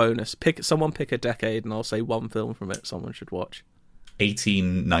have a little bonus. Someone pick a decade, and I'll say one film from it someone should watch.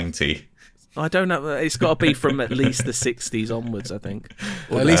 1890. I don't know. It's got to be from at least the 60s onwards, I think.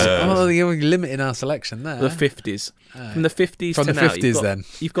 At least, you're limiting our selection there. The 50s. From the 50s from to the now.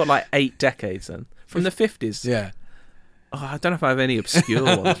 50s, You've got like 8 decades then. From the 50s. Yeah. Oh, I don't know if I have any obscure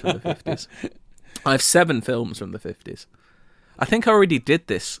ones from the 50s. I have 7 films from the 50s. I think I already did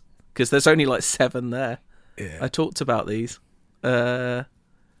this because there's only like 7 there. Yeah. I talked about these.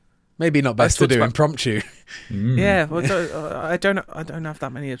 Maybe not best to do impromptu. Yeah, well, I don't have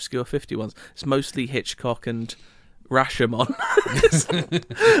that many obscure 50 ones. It's mostly Hitchcock and Rashomon.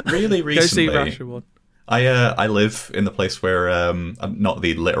 Really recently, go see Rashomon. I live in the place where I'm not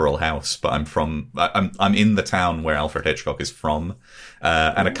the literal house, but I'm in the town where Alfred Hitchcock is from.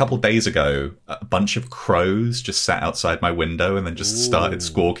 And a couple days ago, a bunch of crows just sat outside my window and then just started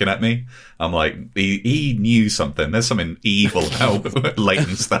squawking at me. I'm like, he knew something. There's something evil about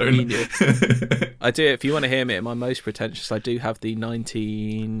Leytonstone. I do. If you want to hear me at my most pretentious, I do have the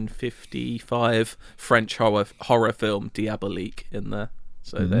 1955 French horror film Diabolique in there.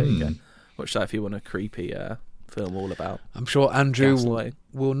 So there you go. Watch that if you want a creepy film all about. I'm sure Andrew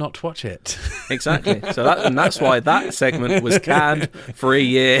will not watch it. Exactly. So that's why that segment was canned for a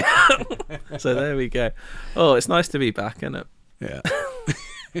year. So there we go. Oh, it's nice to be back, isn't it? Yeah.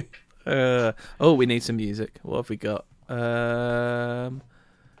 We need some music. What have we got?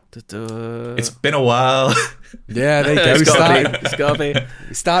 It's been a while. Yeah, there you go. It's got to be.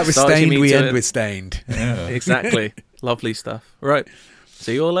 Start with Stained, we end with Stained. Yeah. Exactly. Lovely stuff. Right.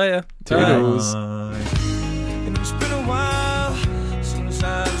 See you all later. Toodles. And it's been a while since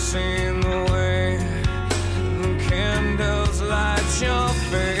I've seen the way the candles light your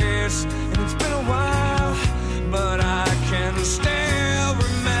face. And it's been a while, but I can still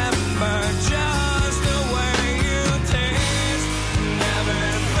remember just the way you taste and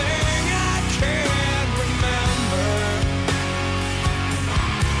everything I can remember.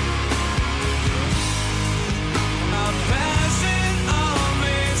 How pleasant all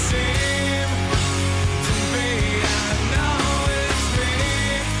may seem to be.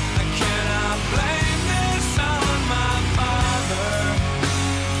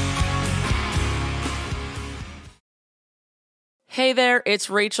 Hey there, it's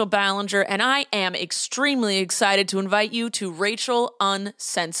Rachel Ballinger, and I am extremely excited to invite you to Rachel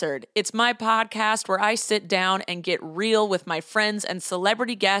Uncensored. It's my podcast where I sit down and get real with my friends and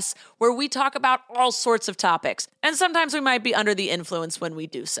celebrity guests, where we talk about all sorts of topics. And sometimes we might be under the influence when we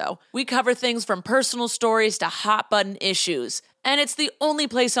do so. We cover things from personal stories to hot button issues. And it's the only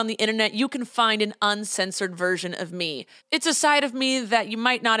place on the internet you can find an uncensored version of me. It's a side of me that you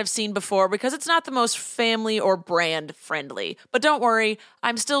might not have seen before because it's not the most family or brand friendly. But don't worry,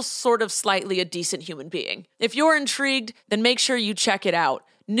 I'm still sort of slightly a decent human being. If you're intrigued, then make sure you check it out.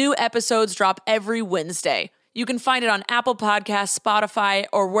 New episodes drop every Wednesday. You can find it on Apple Podcasts, Spotify,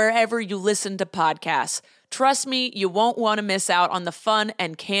 or wherever you listen to podcasts. Trust me, you won't want to miss out on the fun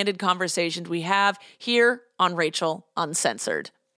and candid conversations we have here on Rachel Uncensored.